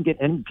mean, that doesn't get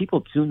any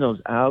people tune those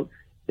out.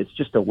 It's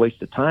just a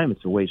waste of time.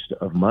 It's a waste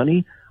of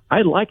money.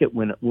 I like it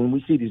when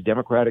we see these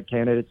Democratic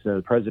candidates,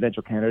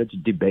 presidential candidates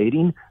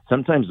debating.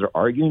 Sometimes they're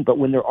arguing, but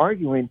when they're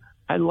arguing,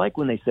 I like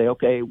when they say,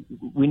 okay,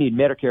 we need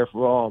Medicare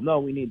for all. No,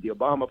 we need the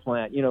Obama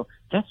plan.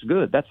 That's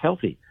good. That's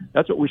healthy.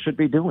 That's what we should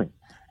be doing.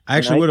 I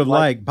actually would have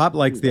liked, Pop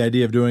likes the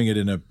idea of doing it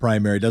in a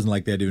primary, doesn't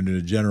like the idea of doing it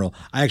in a general.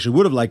 I actually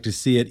would have liked to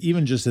see it,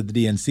 even just that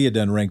the DNC had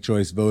done ranked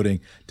choice voting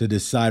to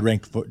decide,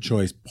 ranked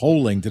choice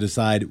polling to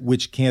decide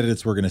which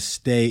candidates were going to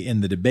stay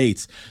in the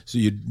debates. So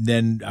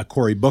then a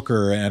Cory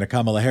Booker and a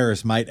Kamala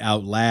Harris might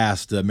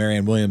outlast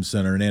Marianne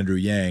Williamson or an Andrew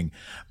Yang.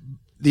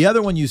 The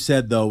other one you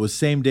said, though, was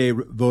same-day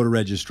voter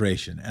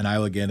registration, and I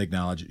will again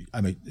acknowledge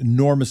I'm an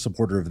enormous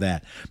supporter of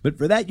that. But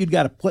for that, you'd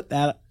got to put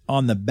that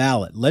on the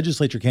ballot.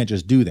 Legislature can't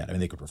just do that. I mean,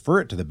 they could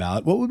refer it to the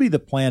ballot. What would be the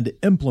plan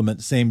to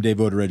implement same-day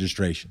voter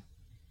registration?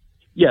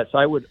 Yes,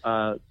 I would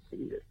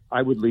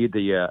lead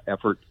the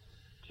effort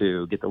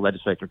to get the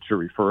legislature to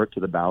refer it to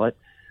the ballot.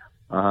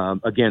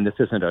 Again, this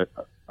isn't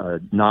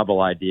a novel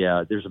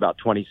idea. There's about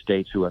 20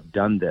 states who have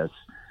done this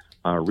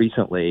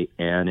recently,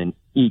 and in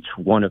each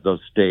one of those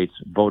states,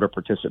 voter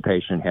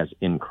participation has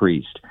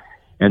increased.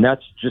 And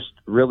that's just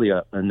really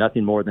a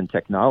nothing more than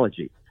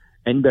technology.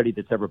 Anybody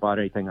that's ever bought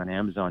anything on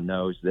Amazon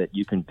knows that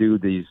you can do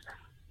these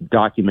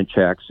document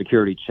checks,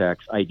 security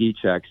checks, ID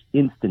checks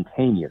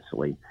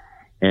instantaneously.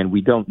 And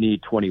we don't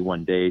need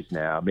 21 days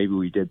now. Maybe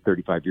we did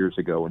 35 years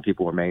ago when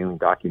people were mailing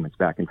documents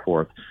back and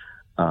forth.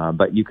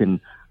 But you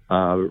can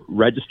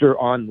register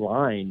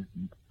online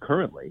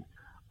currently.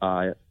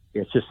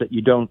 It's just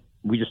that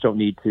we just don't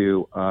need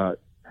to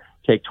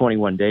take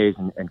 21 days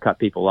and cut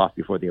people off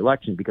before the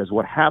election, because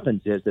what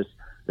happens is this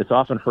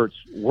often hurts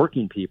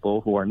working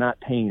people who are not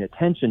paying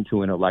attention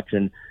to an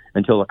election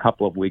until a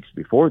couple of weeks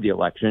before the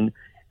election.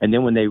 And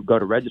then when they go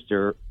to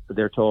register,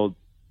 they're told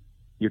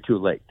you're too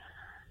late.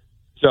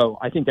 So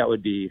I think that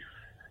would be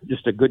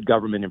just a good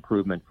government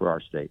improvement for our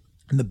state.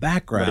 In the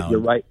background, but you're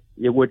right.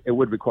 It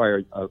would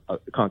require a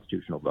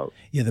constitutional vote.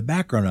 Yeah, the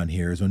background on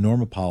here is when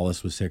Norma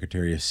Paulus was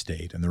Secretary of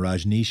State, and the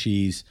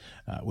Rajneeshis,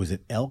 was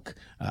it Elk?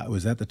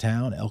 Was that the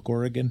town, Elk,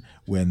 Oregon?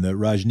 When the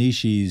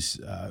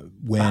Rajneeshis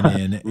went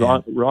in.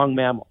 Wrong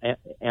mammal,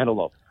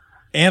 antelope.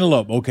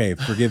 Antelope. Okay,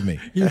 forgive me.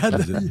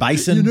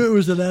 Bison. You knew it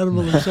was an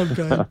animal of some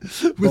kind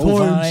with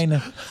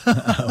bovine,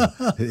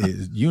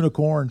 horns.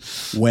 Unicorn.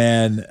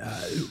 When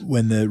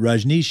the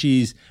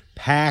Rajneeshis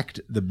packed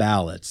the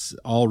ballots,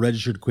 all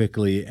registered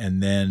quickly,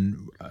 and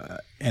then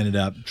ended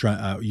up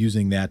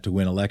using that to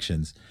win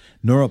elections.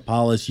 Norma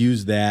Paulus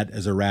used that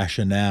as a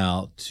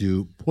rationale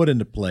to put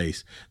into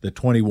place the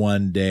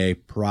 21-day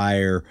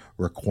prior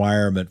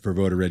requirement for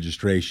voter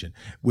registration,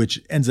 which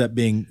ends up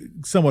being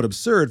somewhat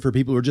absurd for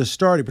people who are just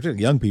starting,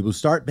 particularly young people who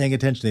start paying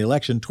attention to the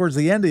election towards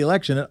the end of the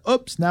election, and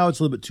oops, now it's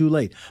a little bit too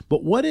late.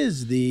 But what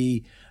is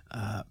the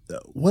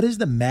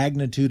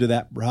magnitude of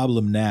that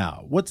problem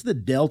now? What's the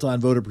delta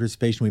on voter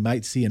participation we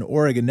might see in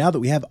Oregon now that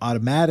we have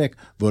automatic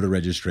voter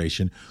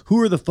registration?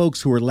 Who are the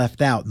folks who are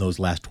left out in those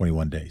last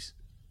 21 days?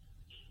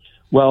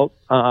 Well,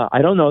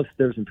 I don't know if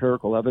there's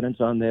empirical evidence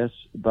on this,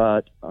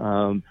 but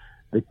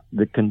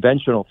the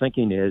conventional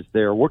thinking is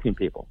they're working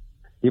people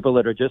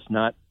that are just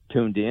not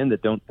tuned in,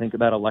 that don't think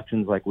about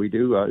elections like we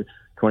do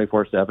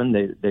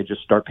 24/7. They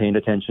just start paying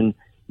attention,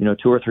 2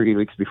 or 3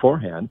 weeks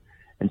beforehand.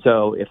 And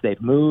so if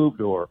they've moved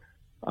or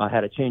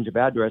had a change of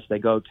address, they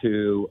go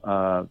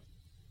to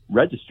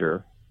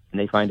register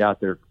and they find out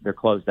they're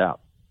closed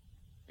out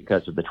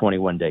because of the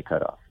 21-day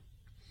cutoff.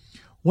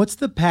 What's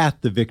the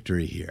path to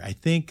victory here? I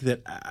think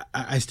that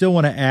I still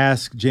want to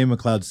ask Jamie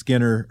McLeod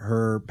Skinner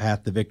her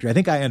path to victory. I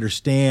think I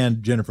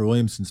understand Jennifer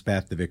Williamson's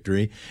path to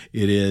victory.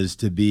 It is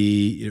to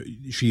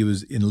be, she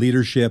was in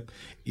leadership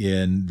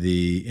in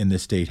the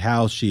state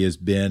house. She has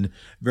been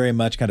very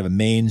much kind of a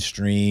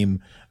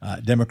mainstream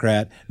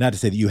Democrat. Not to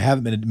say that you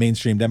haven't been a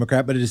mainstream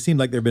Democrat, but it has seemed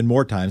like there have been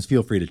more times,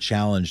 feel free to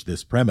challenge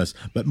this premise,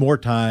 but more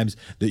times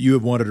that you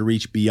have wanted to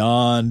reach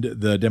beyond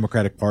the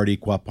Democratic Party,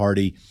 QA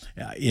Party,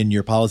 in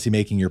your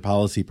policymaking, your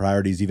policy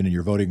priorities, even in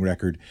your voting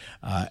record,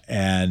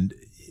 and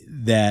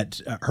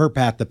that her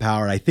path to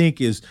power, I think,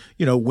 is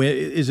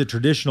a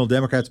traditional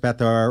Democrat's path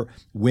to power: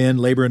 win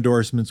labor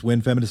endorsements,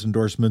 win feminist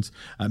endorsements,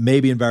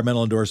 maybe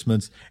environmental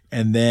endorsements,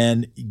 and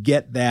then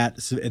get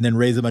that, and then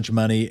raise a bunch of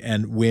money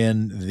and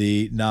win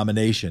the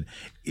nomination.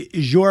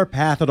 Is your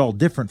path at all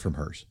different from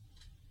hers?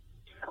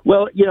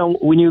 Well,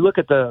 when you look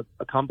at the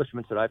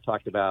accomplishments that I've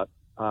talked about,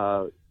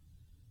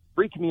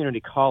 free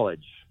community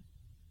college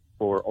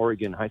for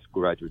Oregon high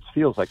school graduates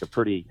feels like a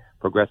pretty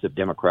progressive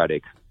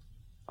Democratic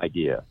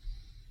idea.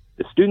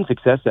 The Student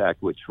Success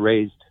Act, which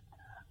raised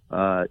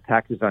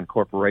taxes on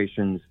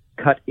corporations,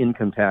 cut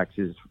income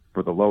taxes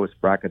for the lowest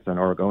brackets on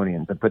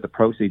Oregonians, and put the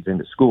proceeds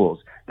into schools,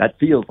 that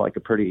feels like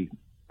a pretty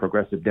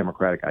progressive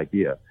Democratic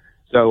idea.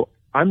 So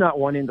I'm not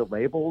one into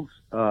labels,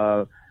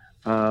 but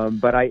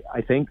I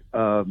think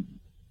I'm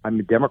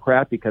a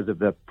Democrat because of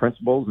the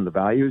principles and the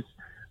values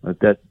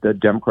that the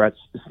Democrats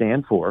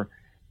stand for.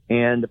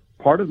 And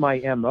part of my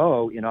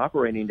MO in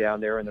operating down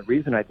there, and the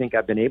reason I think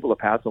I've been able to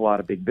pass a lot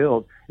of big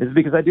bills, is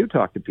because I do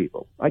talk to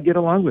people. I get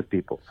along with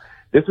people.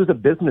 This was a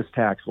business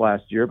tax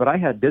last year, but I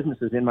had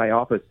businesses in my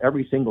office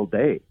every single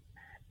day.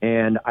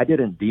 And I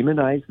didn't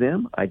demonize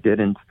them. I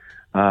didn't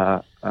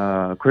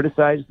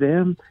criticize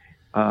them.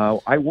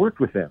 I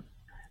worked with them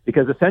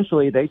because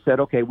essentially they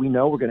said, okay, we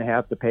know we're going to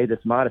have to pay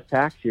this modest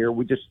tax here.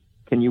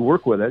 Can you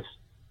work with us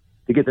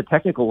to get the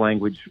technical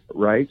language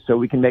right so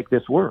we can make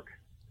this work?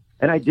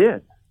 And I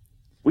did.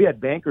 We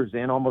had bankers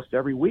in almost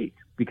every week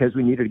because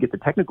we needed to get the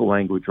technical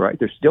language right.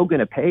 They're still going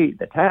to pay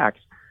the tax,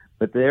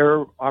 but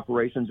their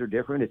operations are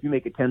different. If you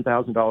make a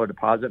 $10,000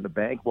 deposit in the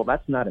bank, well,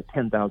 that's not a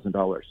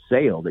 $10,000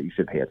 sale that you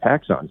should pay a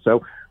tax on.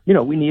 So,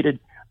 we needed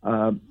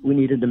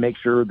to make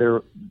sure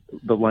the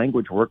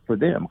language worked for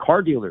them.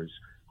 Car dealers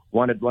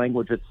wanted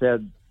language that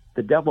said,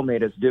 the devil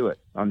made us do it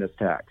on this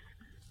tax.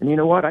 And you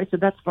know what? I said,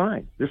 that's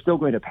fine. They're still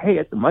going to pay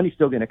it. The money's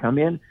still going to come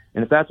in.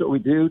 And if that's what we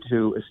do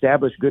to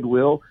establish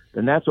goodwill,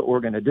 then that's what we're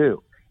going to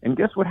do. And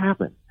guess what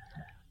happened?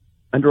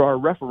 Under our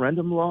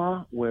referendum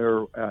law,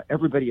 where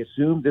everybody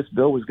assumed this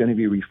bill was going to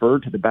be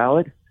referred to the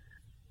ballot,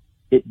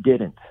 it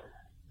didn't.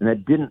 And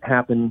that didn't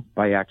happen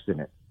by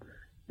accident.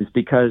 It's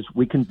because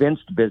we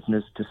convinced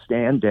business to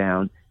stand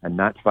down and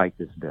not fight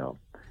this bill.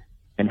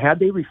 And had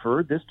they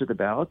referred this to the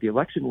ballot, the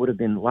election would have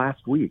been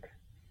last week.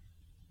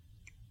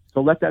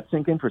 So let that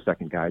sink in for a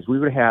second, guys. We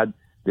would have had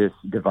this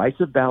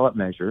divisive ballot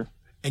measure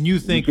And you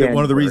think that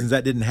one of the reasons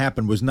that didn't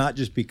happen was not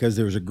just because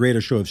there was a greater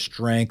show of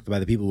strength by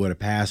the people who would have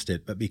passed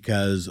it, but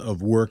because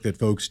of work that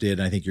folks did,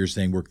 and I think you're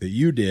saying work that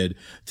you did,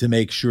 to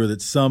make sure that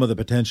some of the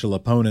potential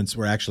opponents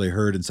were actually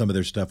heard and some of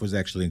their stuff was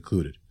actually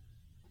included.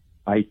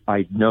 I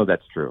know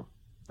that's true.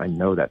 I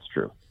know that's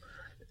true.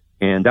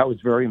 And that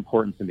was very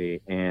important to me.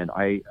 And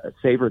I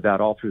savored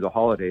that all through the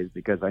holidays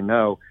because I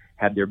know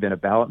had there been a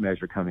ballot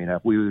measure coming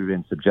up, we would have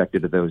been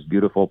subjected to those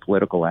beautiful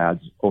political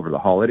ads over the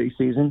holiday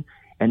season.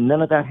 And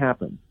none of that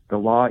happened. The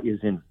law is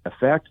in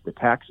effect. The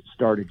tax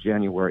started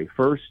January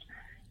 1st,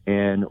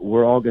 and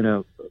we're all going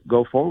to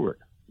go forward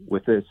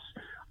with this,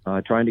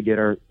 trying to get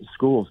our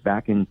schools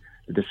back in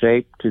the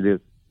shape to the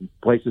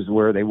places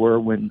where they were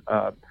when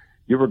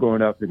you were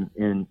growing up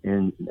in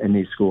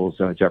these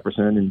schools,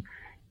 Jefferson.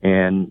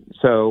 And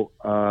so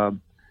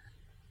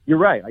you're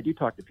right. I do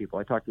talk to people.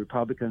 I talk to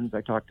Republicans.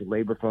 I talk to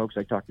labor folks.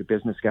 I talk to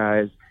business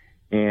guys,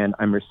 and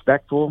I'm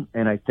respectful.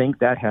 And I think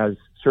that has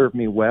served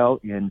me well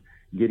in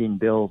getting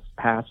bills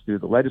passed through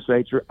the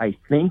legislature. I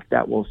think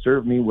that will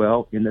serve me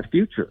well in the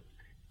future.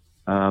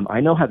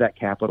 I know how that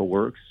Capitol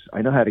works.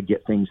 I know how to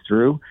get things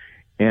through.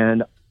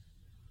 And,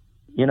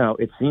 you know,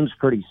 it seems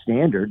pretty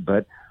standard,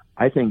 but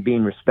I think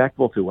being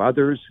respectful to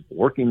others,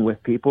 working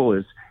with people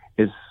is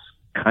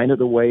kind of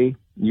the way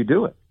you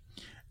do it.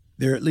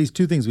 There are at least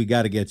two things we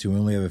got to get to. We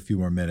only have a few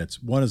more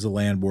minutes. One is the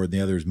land board, and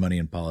the other is money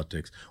in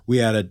politics. We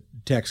had a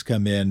text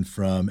come in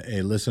from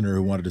a listener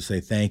who wanted to say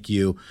thank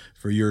you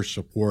for your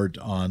support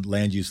on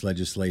land use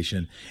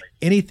legislation.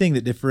 Anything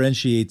that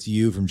differentiates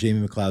you from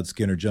Jamie McLeod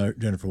Skinner,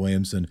 Jennifer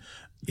Williamson,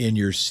 in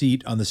your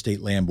seat on the state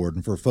land board?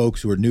 And for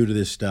folks who are new to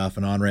this stuff,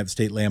 an on-ramp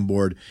state land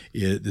board,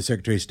 the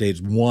Secretary of State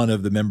is one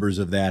of the members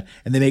of that,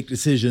 and they make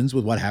decisions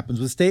with what happens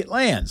with state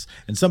lands.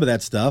 And some of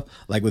that stuff,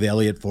 like with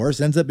Elliott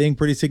Forest, ends up being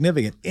pretty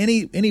significant.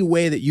 Any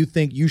way that you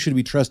think you should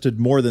be trusted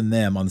more than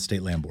them on the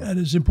state land board? And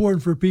it's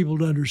important for people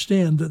to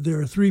understand that there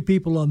are three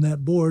people on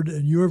that board,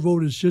 and your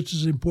vote is just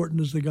as important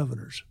as the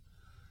governor's.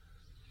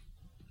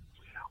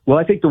 Well,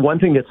 I think the one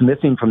thing that's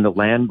missing from the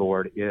land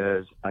board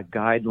is a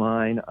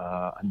guideline,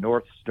 a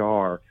North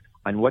Star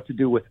on what to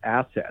do with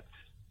assets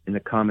in the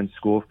Common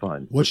School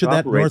Fund. What should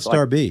that North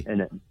Star be?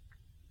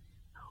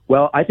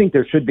 Well, I think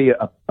there should be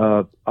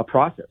a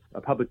process,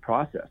 a public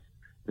process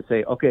to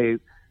say, okay,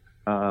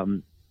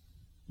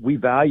 we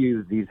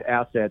value these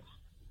assets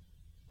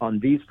on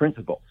these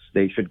principles.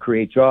 They should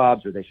create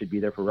jobs, or they should be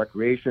there for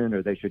recreation,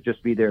 or they should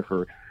just be there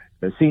for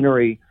the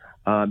scenery,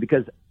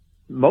 because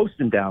most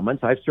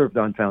endowments, I've served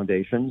on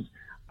foundations,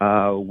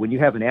 when you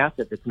have an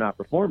asset that's not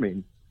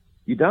performing,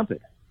 you dump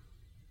it.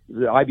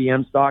 The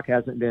IBM stock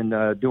hasn't been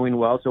doing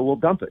well, so we'll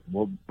dump it.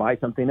 We'll buy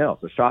something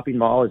else. A shopping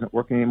mall isn't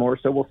working anymore,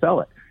 so we'll sell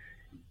it.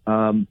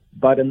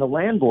 But in the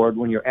land board,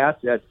 when your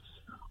assets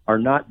are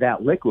not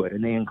that liquid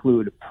and they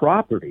include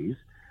properties,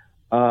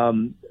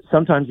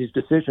 sometimes these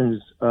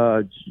decisions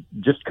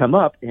just come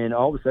up, and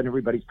all of a sudden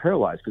everybody's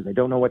paralyzed because they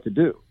don't know what to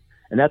do.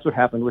 And that's what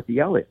happened with the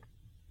Elliott.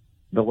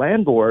 The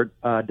land board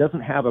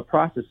doesn't have a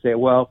process to say,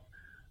 well,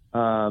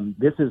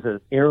 this is an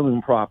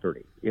heirloom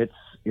property. It's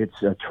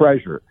a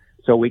treasure,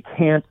 so we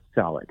can't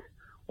sell it.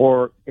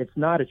 Or it's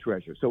not a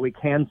treasure, so we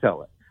can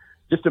sell it.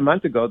 Just a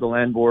month ago, the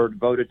land board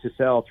voted to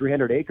sell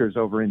 300 acres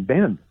over in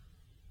Bend,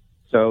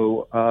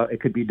 so it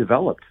could be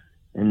developed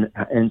and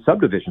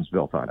subdivisions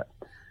built on it.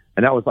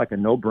 And that was like a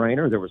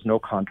no-brainer. There was no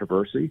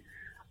controversy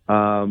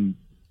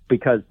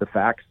because the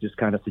facts just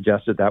kind of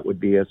suggested that would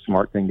be a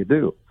smart thing to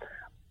do.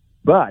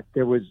 But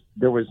there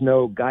was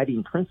no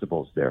guiding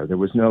principles there. There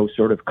was no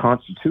sort of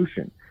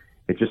constitution.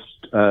 It just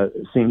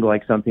seemed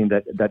like something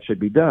that should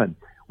be done.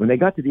 When they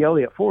got to the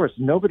Elliott Forest,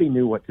 nobody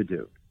knew what to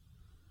do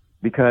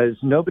because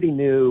nobody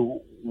knew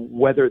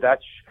whether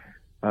that's,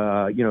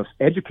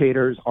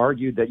 educators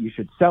argued that you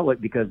should sell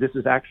it because this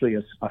is actually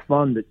a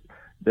fund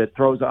that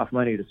throws off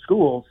money to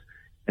schools.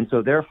 And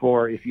so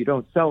therefore, if you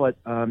don't sell it,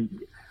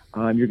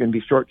 you're going to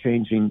be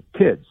shortchanging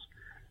kids.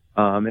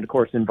 And of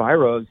course,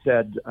 Enviro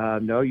said,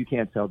 no, you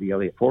can't sell the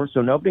Elliott Forest.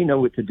 So nobody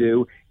knew what to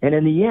do. And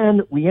in the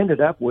end, we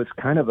ended up with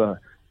kind of a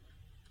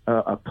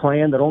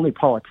plan that only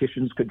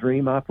politicians could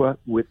dream up with,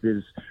 which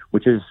is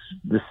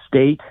the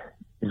state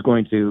is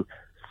going to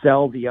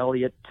sell the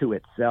Elliott to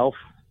itself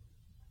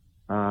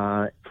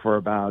for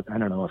about,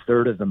 a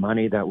third of the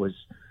money that was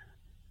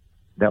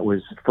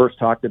first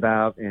talked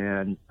about.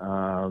 And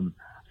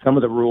some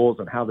of the rules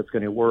on how that's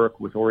going to work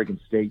with Oregon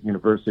State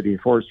University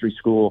Forestry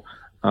School,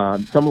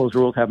 some of those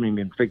rules haven't even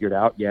been figured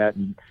out yet.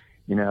 And,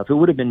 if it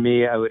would have been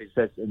me, I would have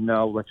said,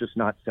 no, let's just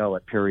not sell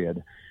it,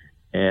 period.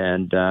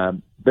 And,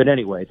 but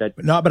anyway,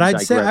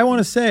 I want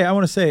to say,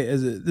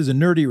 there's a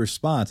nerdy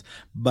response,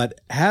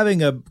 but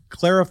having a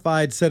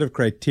clarified set of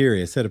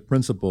criteria, set of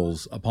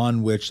principles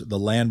upon which the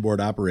land board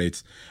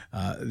operates,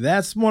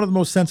 that's one of the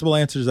most sensible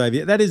answers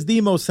that is the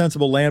most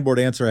sensible land board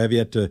answer I have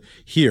yet to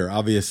hear.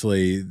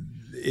 Obviously,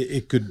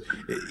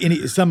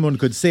 someone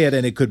could say it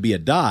and it could be a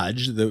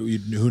dodge.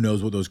 Who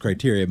knows what those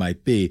criteria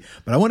might be?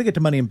 But I want to get to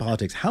money in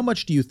politics. How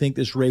much do you think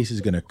this race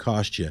is going to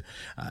cost you?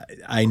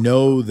 I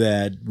know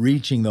that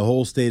reaching the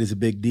whole state is a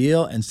big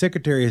deal, and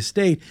Secretary of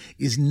State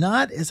is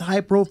not as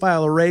high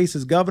profile a race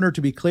as governor,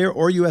 to be clear,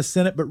 or U.S.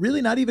 Senate, but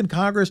really not even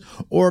Congress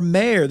or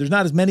mayor. There's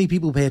not as many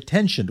people who pay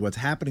attention to what's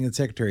happening in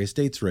Secretary of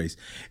State's race.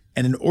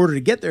 And in order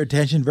to get their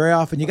attention, very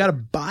often you got to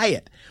buy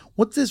it.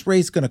 What's this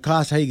race going to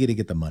cost? How are you going to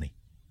get the money?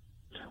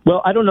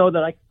 Well, I don't know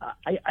that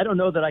I don't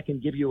know that I can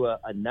give you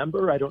a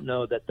number. I don't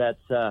know that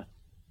that's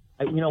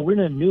we're in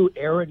a new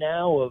era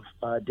now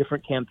of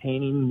different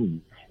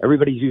campaigning.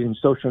 Everybody's using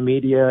social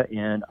media,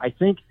 and I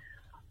think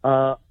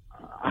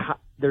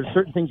there's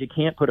certain things you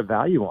can't put a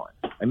value on.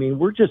 I mean,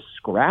 we're just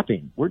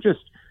scrapping. We're just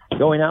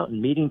going out and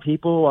meeting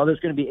people. Oh, there's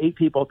going to be 8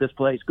 people at this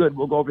place. Good,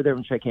 we'll go over there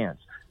and shake hands.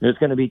 There's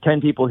going to be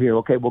 10 people here.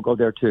 Okay, we'll go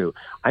there too.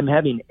 I'm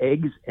having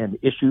eggs and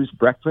issues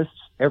breakfasts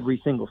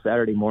every single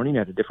Saturday morning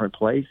at a different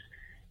place.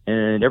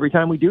 And every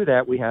time we do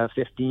that, we have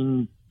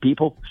 15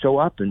 people show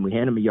up and we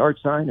hand them a yard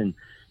sign, and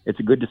it's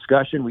a good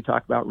discussion. We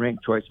talk about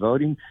ranked choice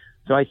voting.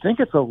 So I think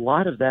it's a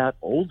lot of that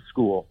old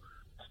school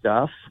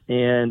stuff.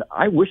 And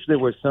I wish there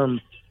was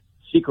some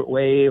secret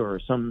way or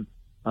some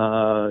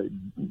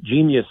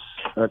genius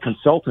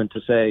consultant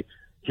to say,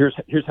 here's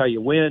how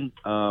you win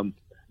in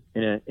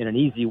an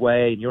easy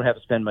way. You don't have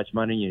to spend much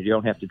money. You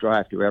don't have to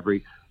drive to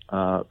every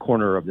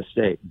corner of the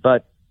state.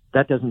 But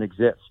that doesn't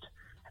exist.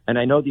 And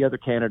I know the other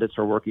candidates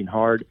are working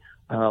hard.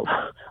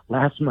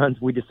 Last month,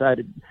 we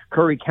decided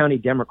Curry County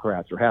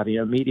Democrats are having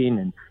a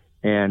meeting,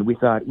 and we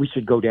thought we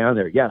should go down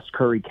there. Yes,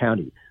 Curry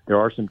County. There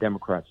are some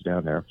Democrats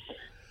down there.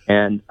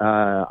 And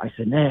I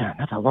said, man,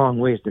 that's a long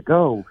ways to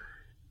go.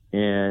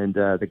 And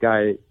the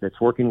guy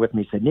that's working with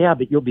me said, yeah,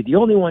 but you'll be the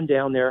only one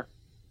down there.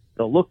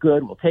 They'll look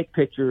good. We'll take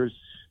pictures.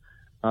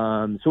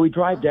 So we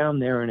drive down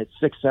there, and it's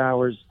 6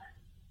 hours.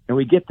 And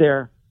we get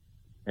there,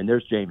 and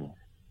there's Jamie.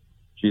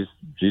 She's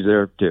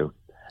there, too.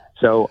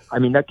 So, I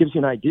mean, that gives you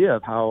an idea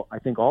of how I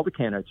think all the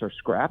candidates are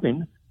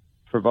scrapping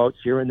for votes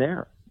here and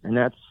there. And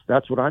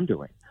that's what I'm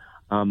doing.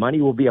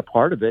 Money will be a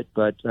part of it,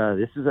 but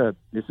this is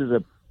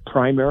a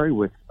primary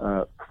with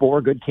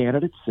 4 good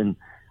candidates, and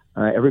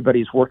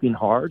everybody's working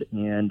hard,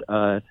 and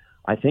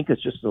I think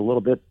it's just a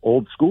little bit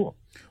old school.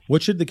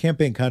 What should the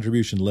campaign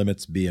contribution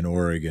limits be in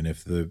Oregon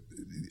if the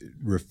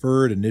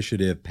referred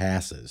initiative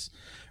passes,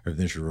 or if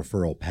the initial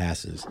referral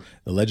passes?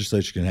 The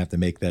legislature is going to have to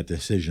make that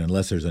decision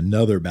unless there's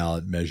another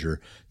ballot measure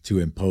to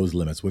impose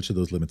limits. What should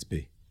those limits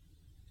be?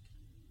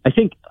 I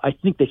think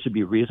they should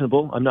be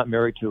reasonable. I'm not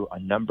married to a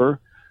number.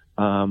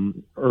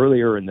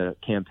 Earlier in the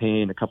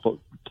campaign,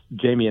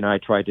 Jamie and I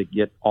tried to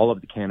get all of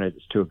the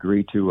candidates to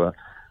agree to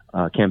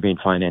campaign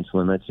finance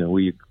limits, and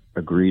we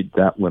agreed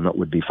that limit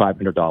would be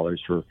 $500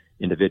 for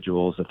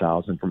individuals,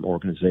 $1,000 from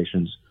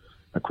organizations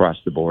across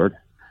the board.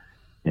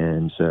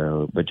 And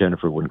so, but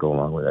Jennifer wouldn't go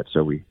along with that.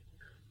 So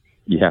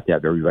you have to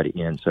have everybody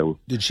in. So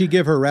did she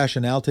give her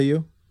rationale to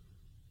you?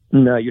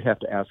 No, you'd have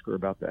to ask her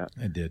about that.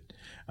 I did.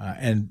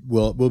 And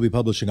we'll be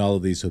publishing all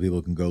of these so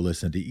people can go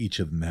listen to each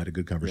of them. I had a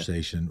good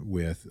conversation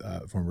with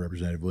former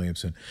Representative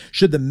Williamson.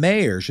 Should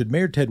Mayor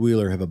Ted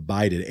Wheeler have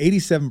abided,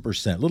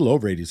 87%, a little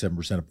over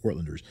 87% of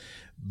Portlanders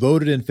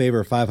voted in favor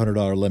of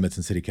 $500 limits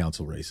in city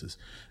council races.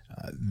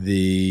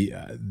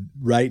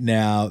 Right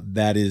now,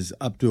 that is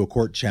up to a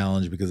court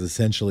challenge because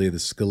essentially the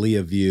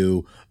Scalia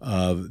view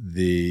of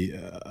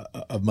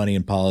of money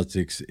in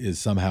politics is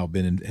somehow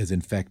has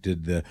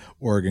infected the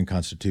Oregon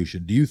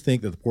Constitution. Do you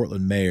think that the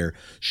Portland mayor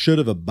should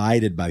have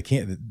abided by,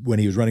 when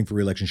he was running for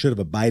re-election, should have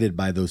abided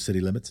by those city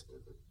limits?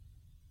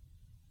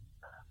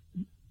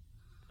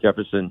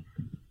 Jefferson,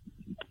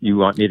 you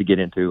want me to get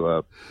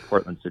into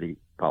Portland city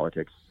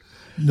politics?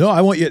 No,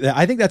 I want you.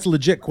 I think that's a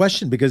legit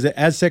question because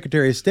as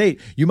Secretary of State,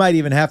 you might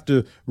even have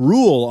to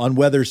rule on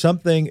when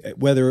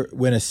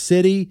a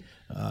city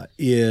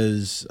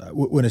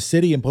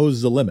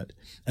imposes a limit,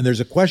 and there's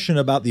a question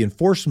about the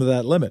enforcement of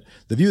that limit.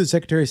 The view of the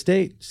Secretary of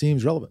State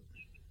seems relevant.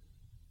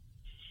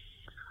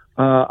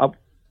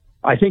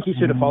 I think he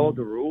should have followed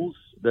the rules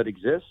that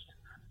exist.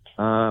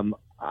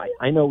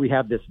 I know we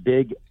have this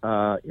big,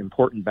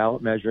 important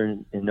ballot measure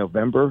in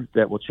November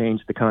that will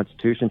change the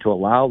Constitution to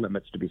allow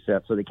limits to be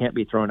set so they can't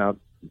be thrown out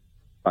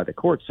by the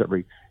courts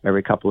every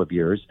couple of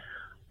years.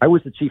 I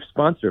was the chief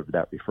sponsor of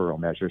that referral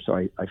measure, so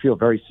I feel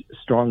very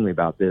strongly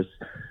about this.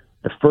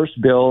 The first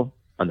bill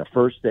on the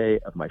first day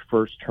of my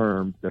first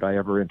term that I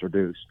ever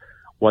introduced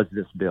was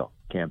this bill,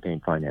 campaign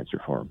finance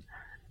reform.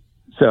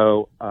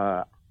 So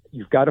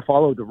you've got to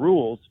follow the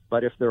rules,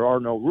 but if there are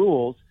no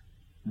rules,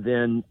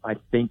 then I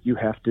think you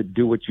have to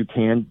do what you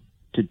can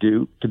to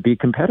do to be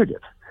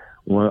competitive.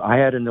 Well, I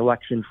had an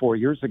election 4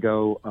 years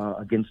ago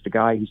against a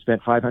guy who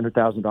spent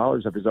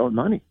 $500,000 of his own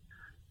money.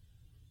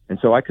 And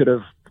so I could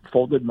have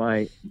folded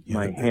my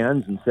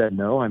hands and said,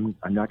 no, I'm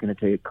not going to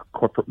take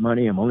corporate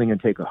money. I'm only going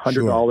to take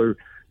 $100,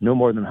 no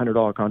more than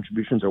 $100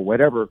 contributions or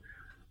whatever.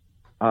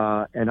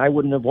 and I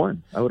wouldn't have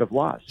won. I would have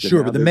lost.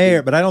 Sure, but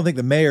but I don't think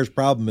the mayor's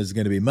problem is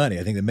going to be money.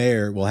 I think the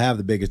mayor will have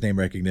the biggest name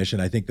recognition.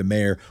 I think the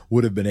mayor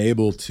would have been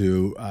able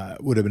to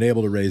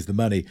raise the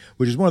money,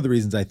 which is one of the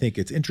reasons I think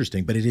it's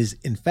interesting. But it is,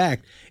 in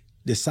fact,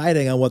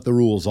 deciding on what the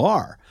rules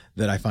are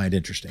that I find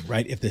interesting,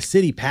 right? If the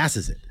city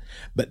passes it,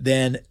 but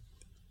then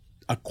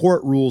a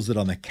court rules that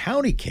on the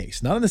county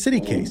case, not on the city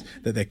case,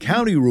 that the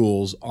county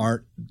rules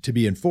aren't to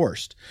be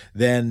enforced,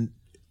 then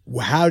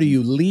how do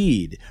you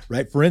lead,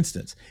 right? For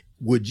instance,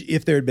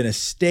 if there had been a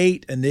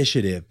state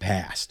initiative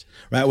passed,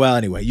 right? Well,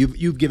 anyway,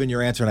 you've given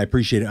your answer, and I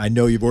appreciate it. I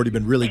know you've already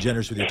been really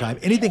generous with your time.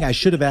 Anything I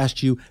should have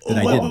asked you that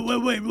I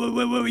didn't?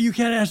 Wait. You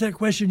can't ask that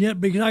question yet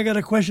because I got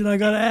a question I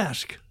got to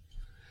ask.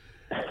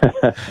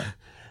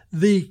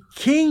 The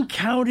King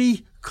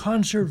County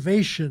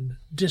Conservation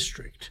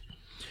District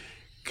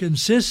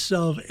consists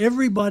of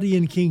everybody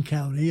in King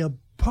County,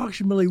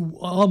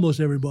 almost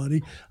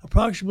everybody,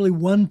 approximately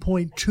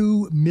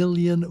 1.2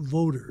 million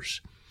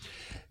voters.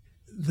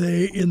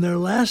 In their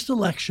last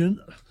election,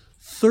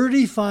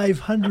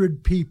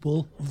 3,500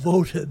 people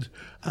voted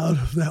out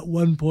of that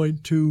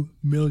 1.2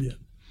 million.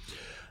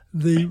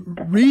 The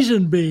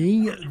reason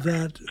being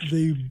that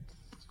the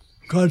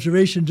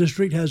Conservation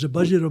District has a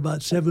budget of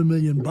about $7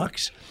 million.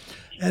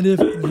 And if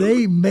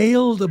they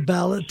mailed a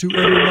ballot to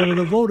every one of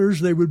the voters,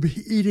 they would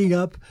be eating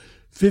up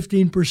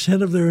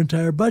 15% of their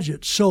entire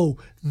budget. So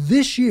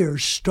this year,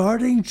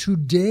 starting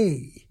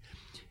today,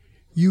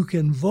 you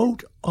can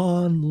vote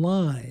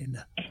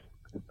online.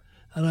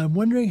 And I'm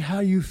wondering how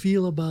you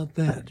feel about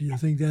that. Do you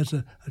think that's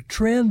a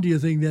trend? Do you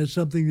think that's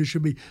something that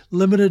should be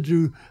limited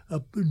to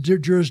a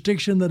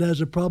jurisdiction that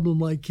has a problem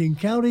like King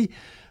County?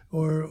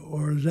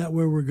 Or is that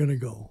where we're going to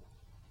go?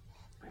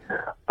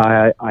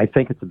 I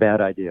think it's a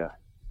bad idea.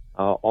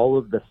 All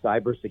of the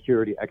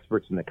cybersecurity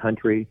experts in the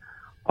country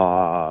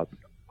are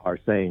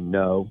saying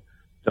no,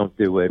 don't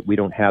do it. We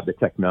don't have the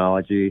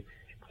technology.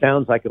 It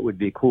sounds like it would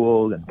be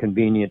cool and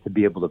convenient to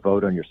be able to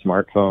vote on your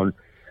smartphone,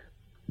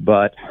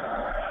 but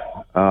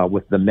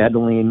with the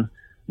meddling,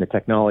 the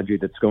technology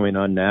that's going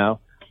on now,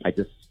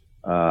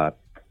 I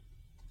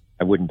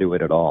wouldn't do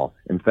it at all.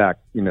 In fact,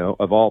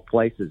 of all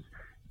places,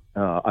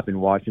 up in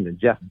Washington,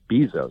 Jeff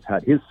Bezos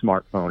had his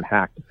smartphone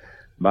hacked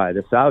by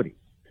the Saudis.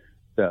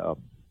 So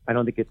I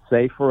don't think it's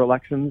safe for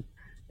elections,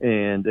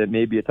 and it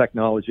may be a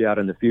technology out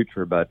in the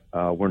future, but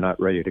we're not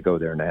ready to go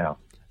there now.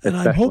 And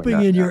I'm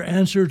hoping in your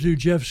answer to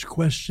Jeff's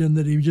question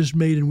that he just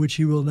made, in which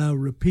he will now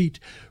repeat,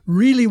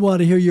 really want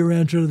to hear your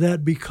answer to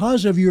that.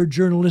 Because of your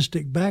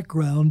journalistic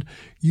background,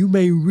 you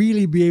may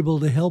really be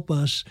able to help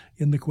us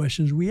in the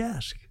questions we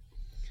ask.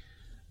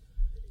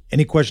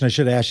 Any question I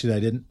should have asked you that I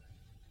didn't?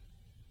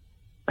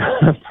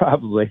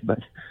 Probably,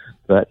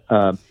 but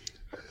I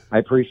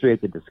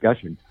appreciate the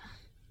discussion.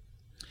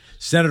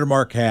 Senator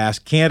Mark Hass,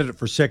 candidate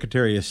for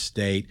Secretary of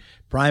State,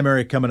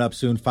 primary coming up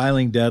soon,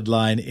 filing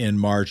deadline in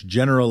March,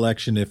 general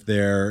election if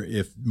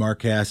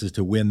Mark Hass is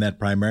to win that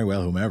primary,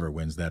 well, whomever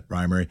wins that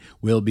primary,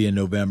 will be in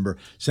November.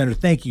 Senator,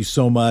 thank you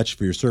so much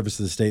for your service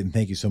to the state, and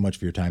thank you so much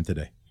for your time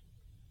today.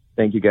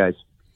 Thank you, guys.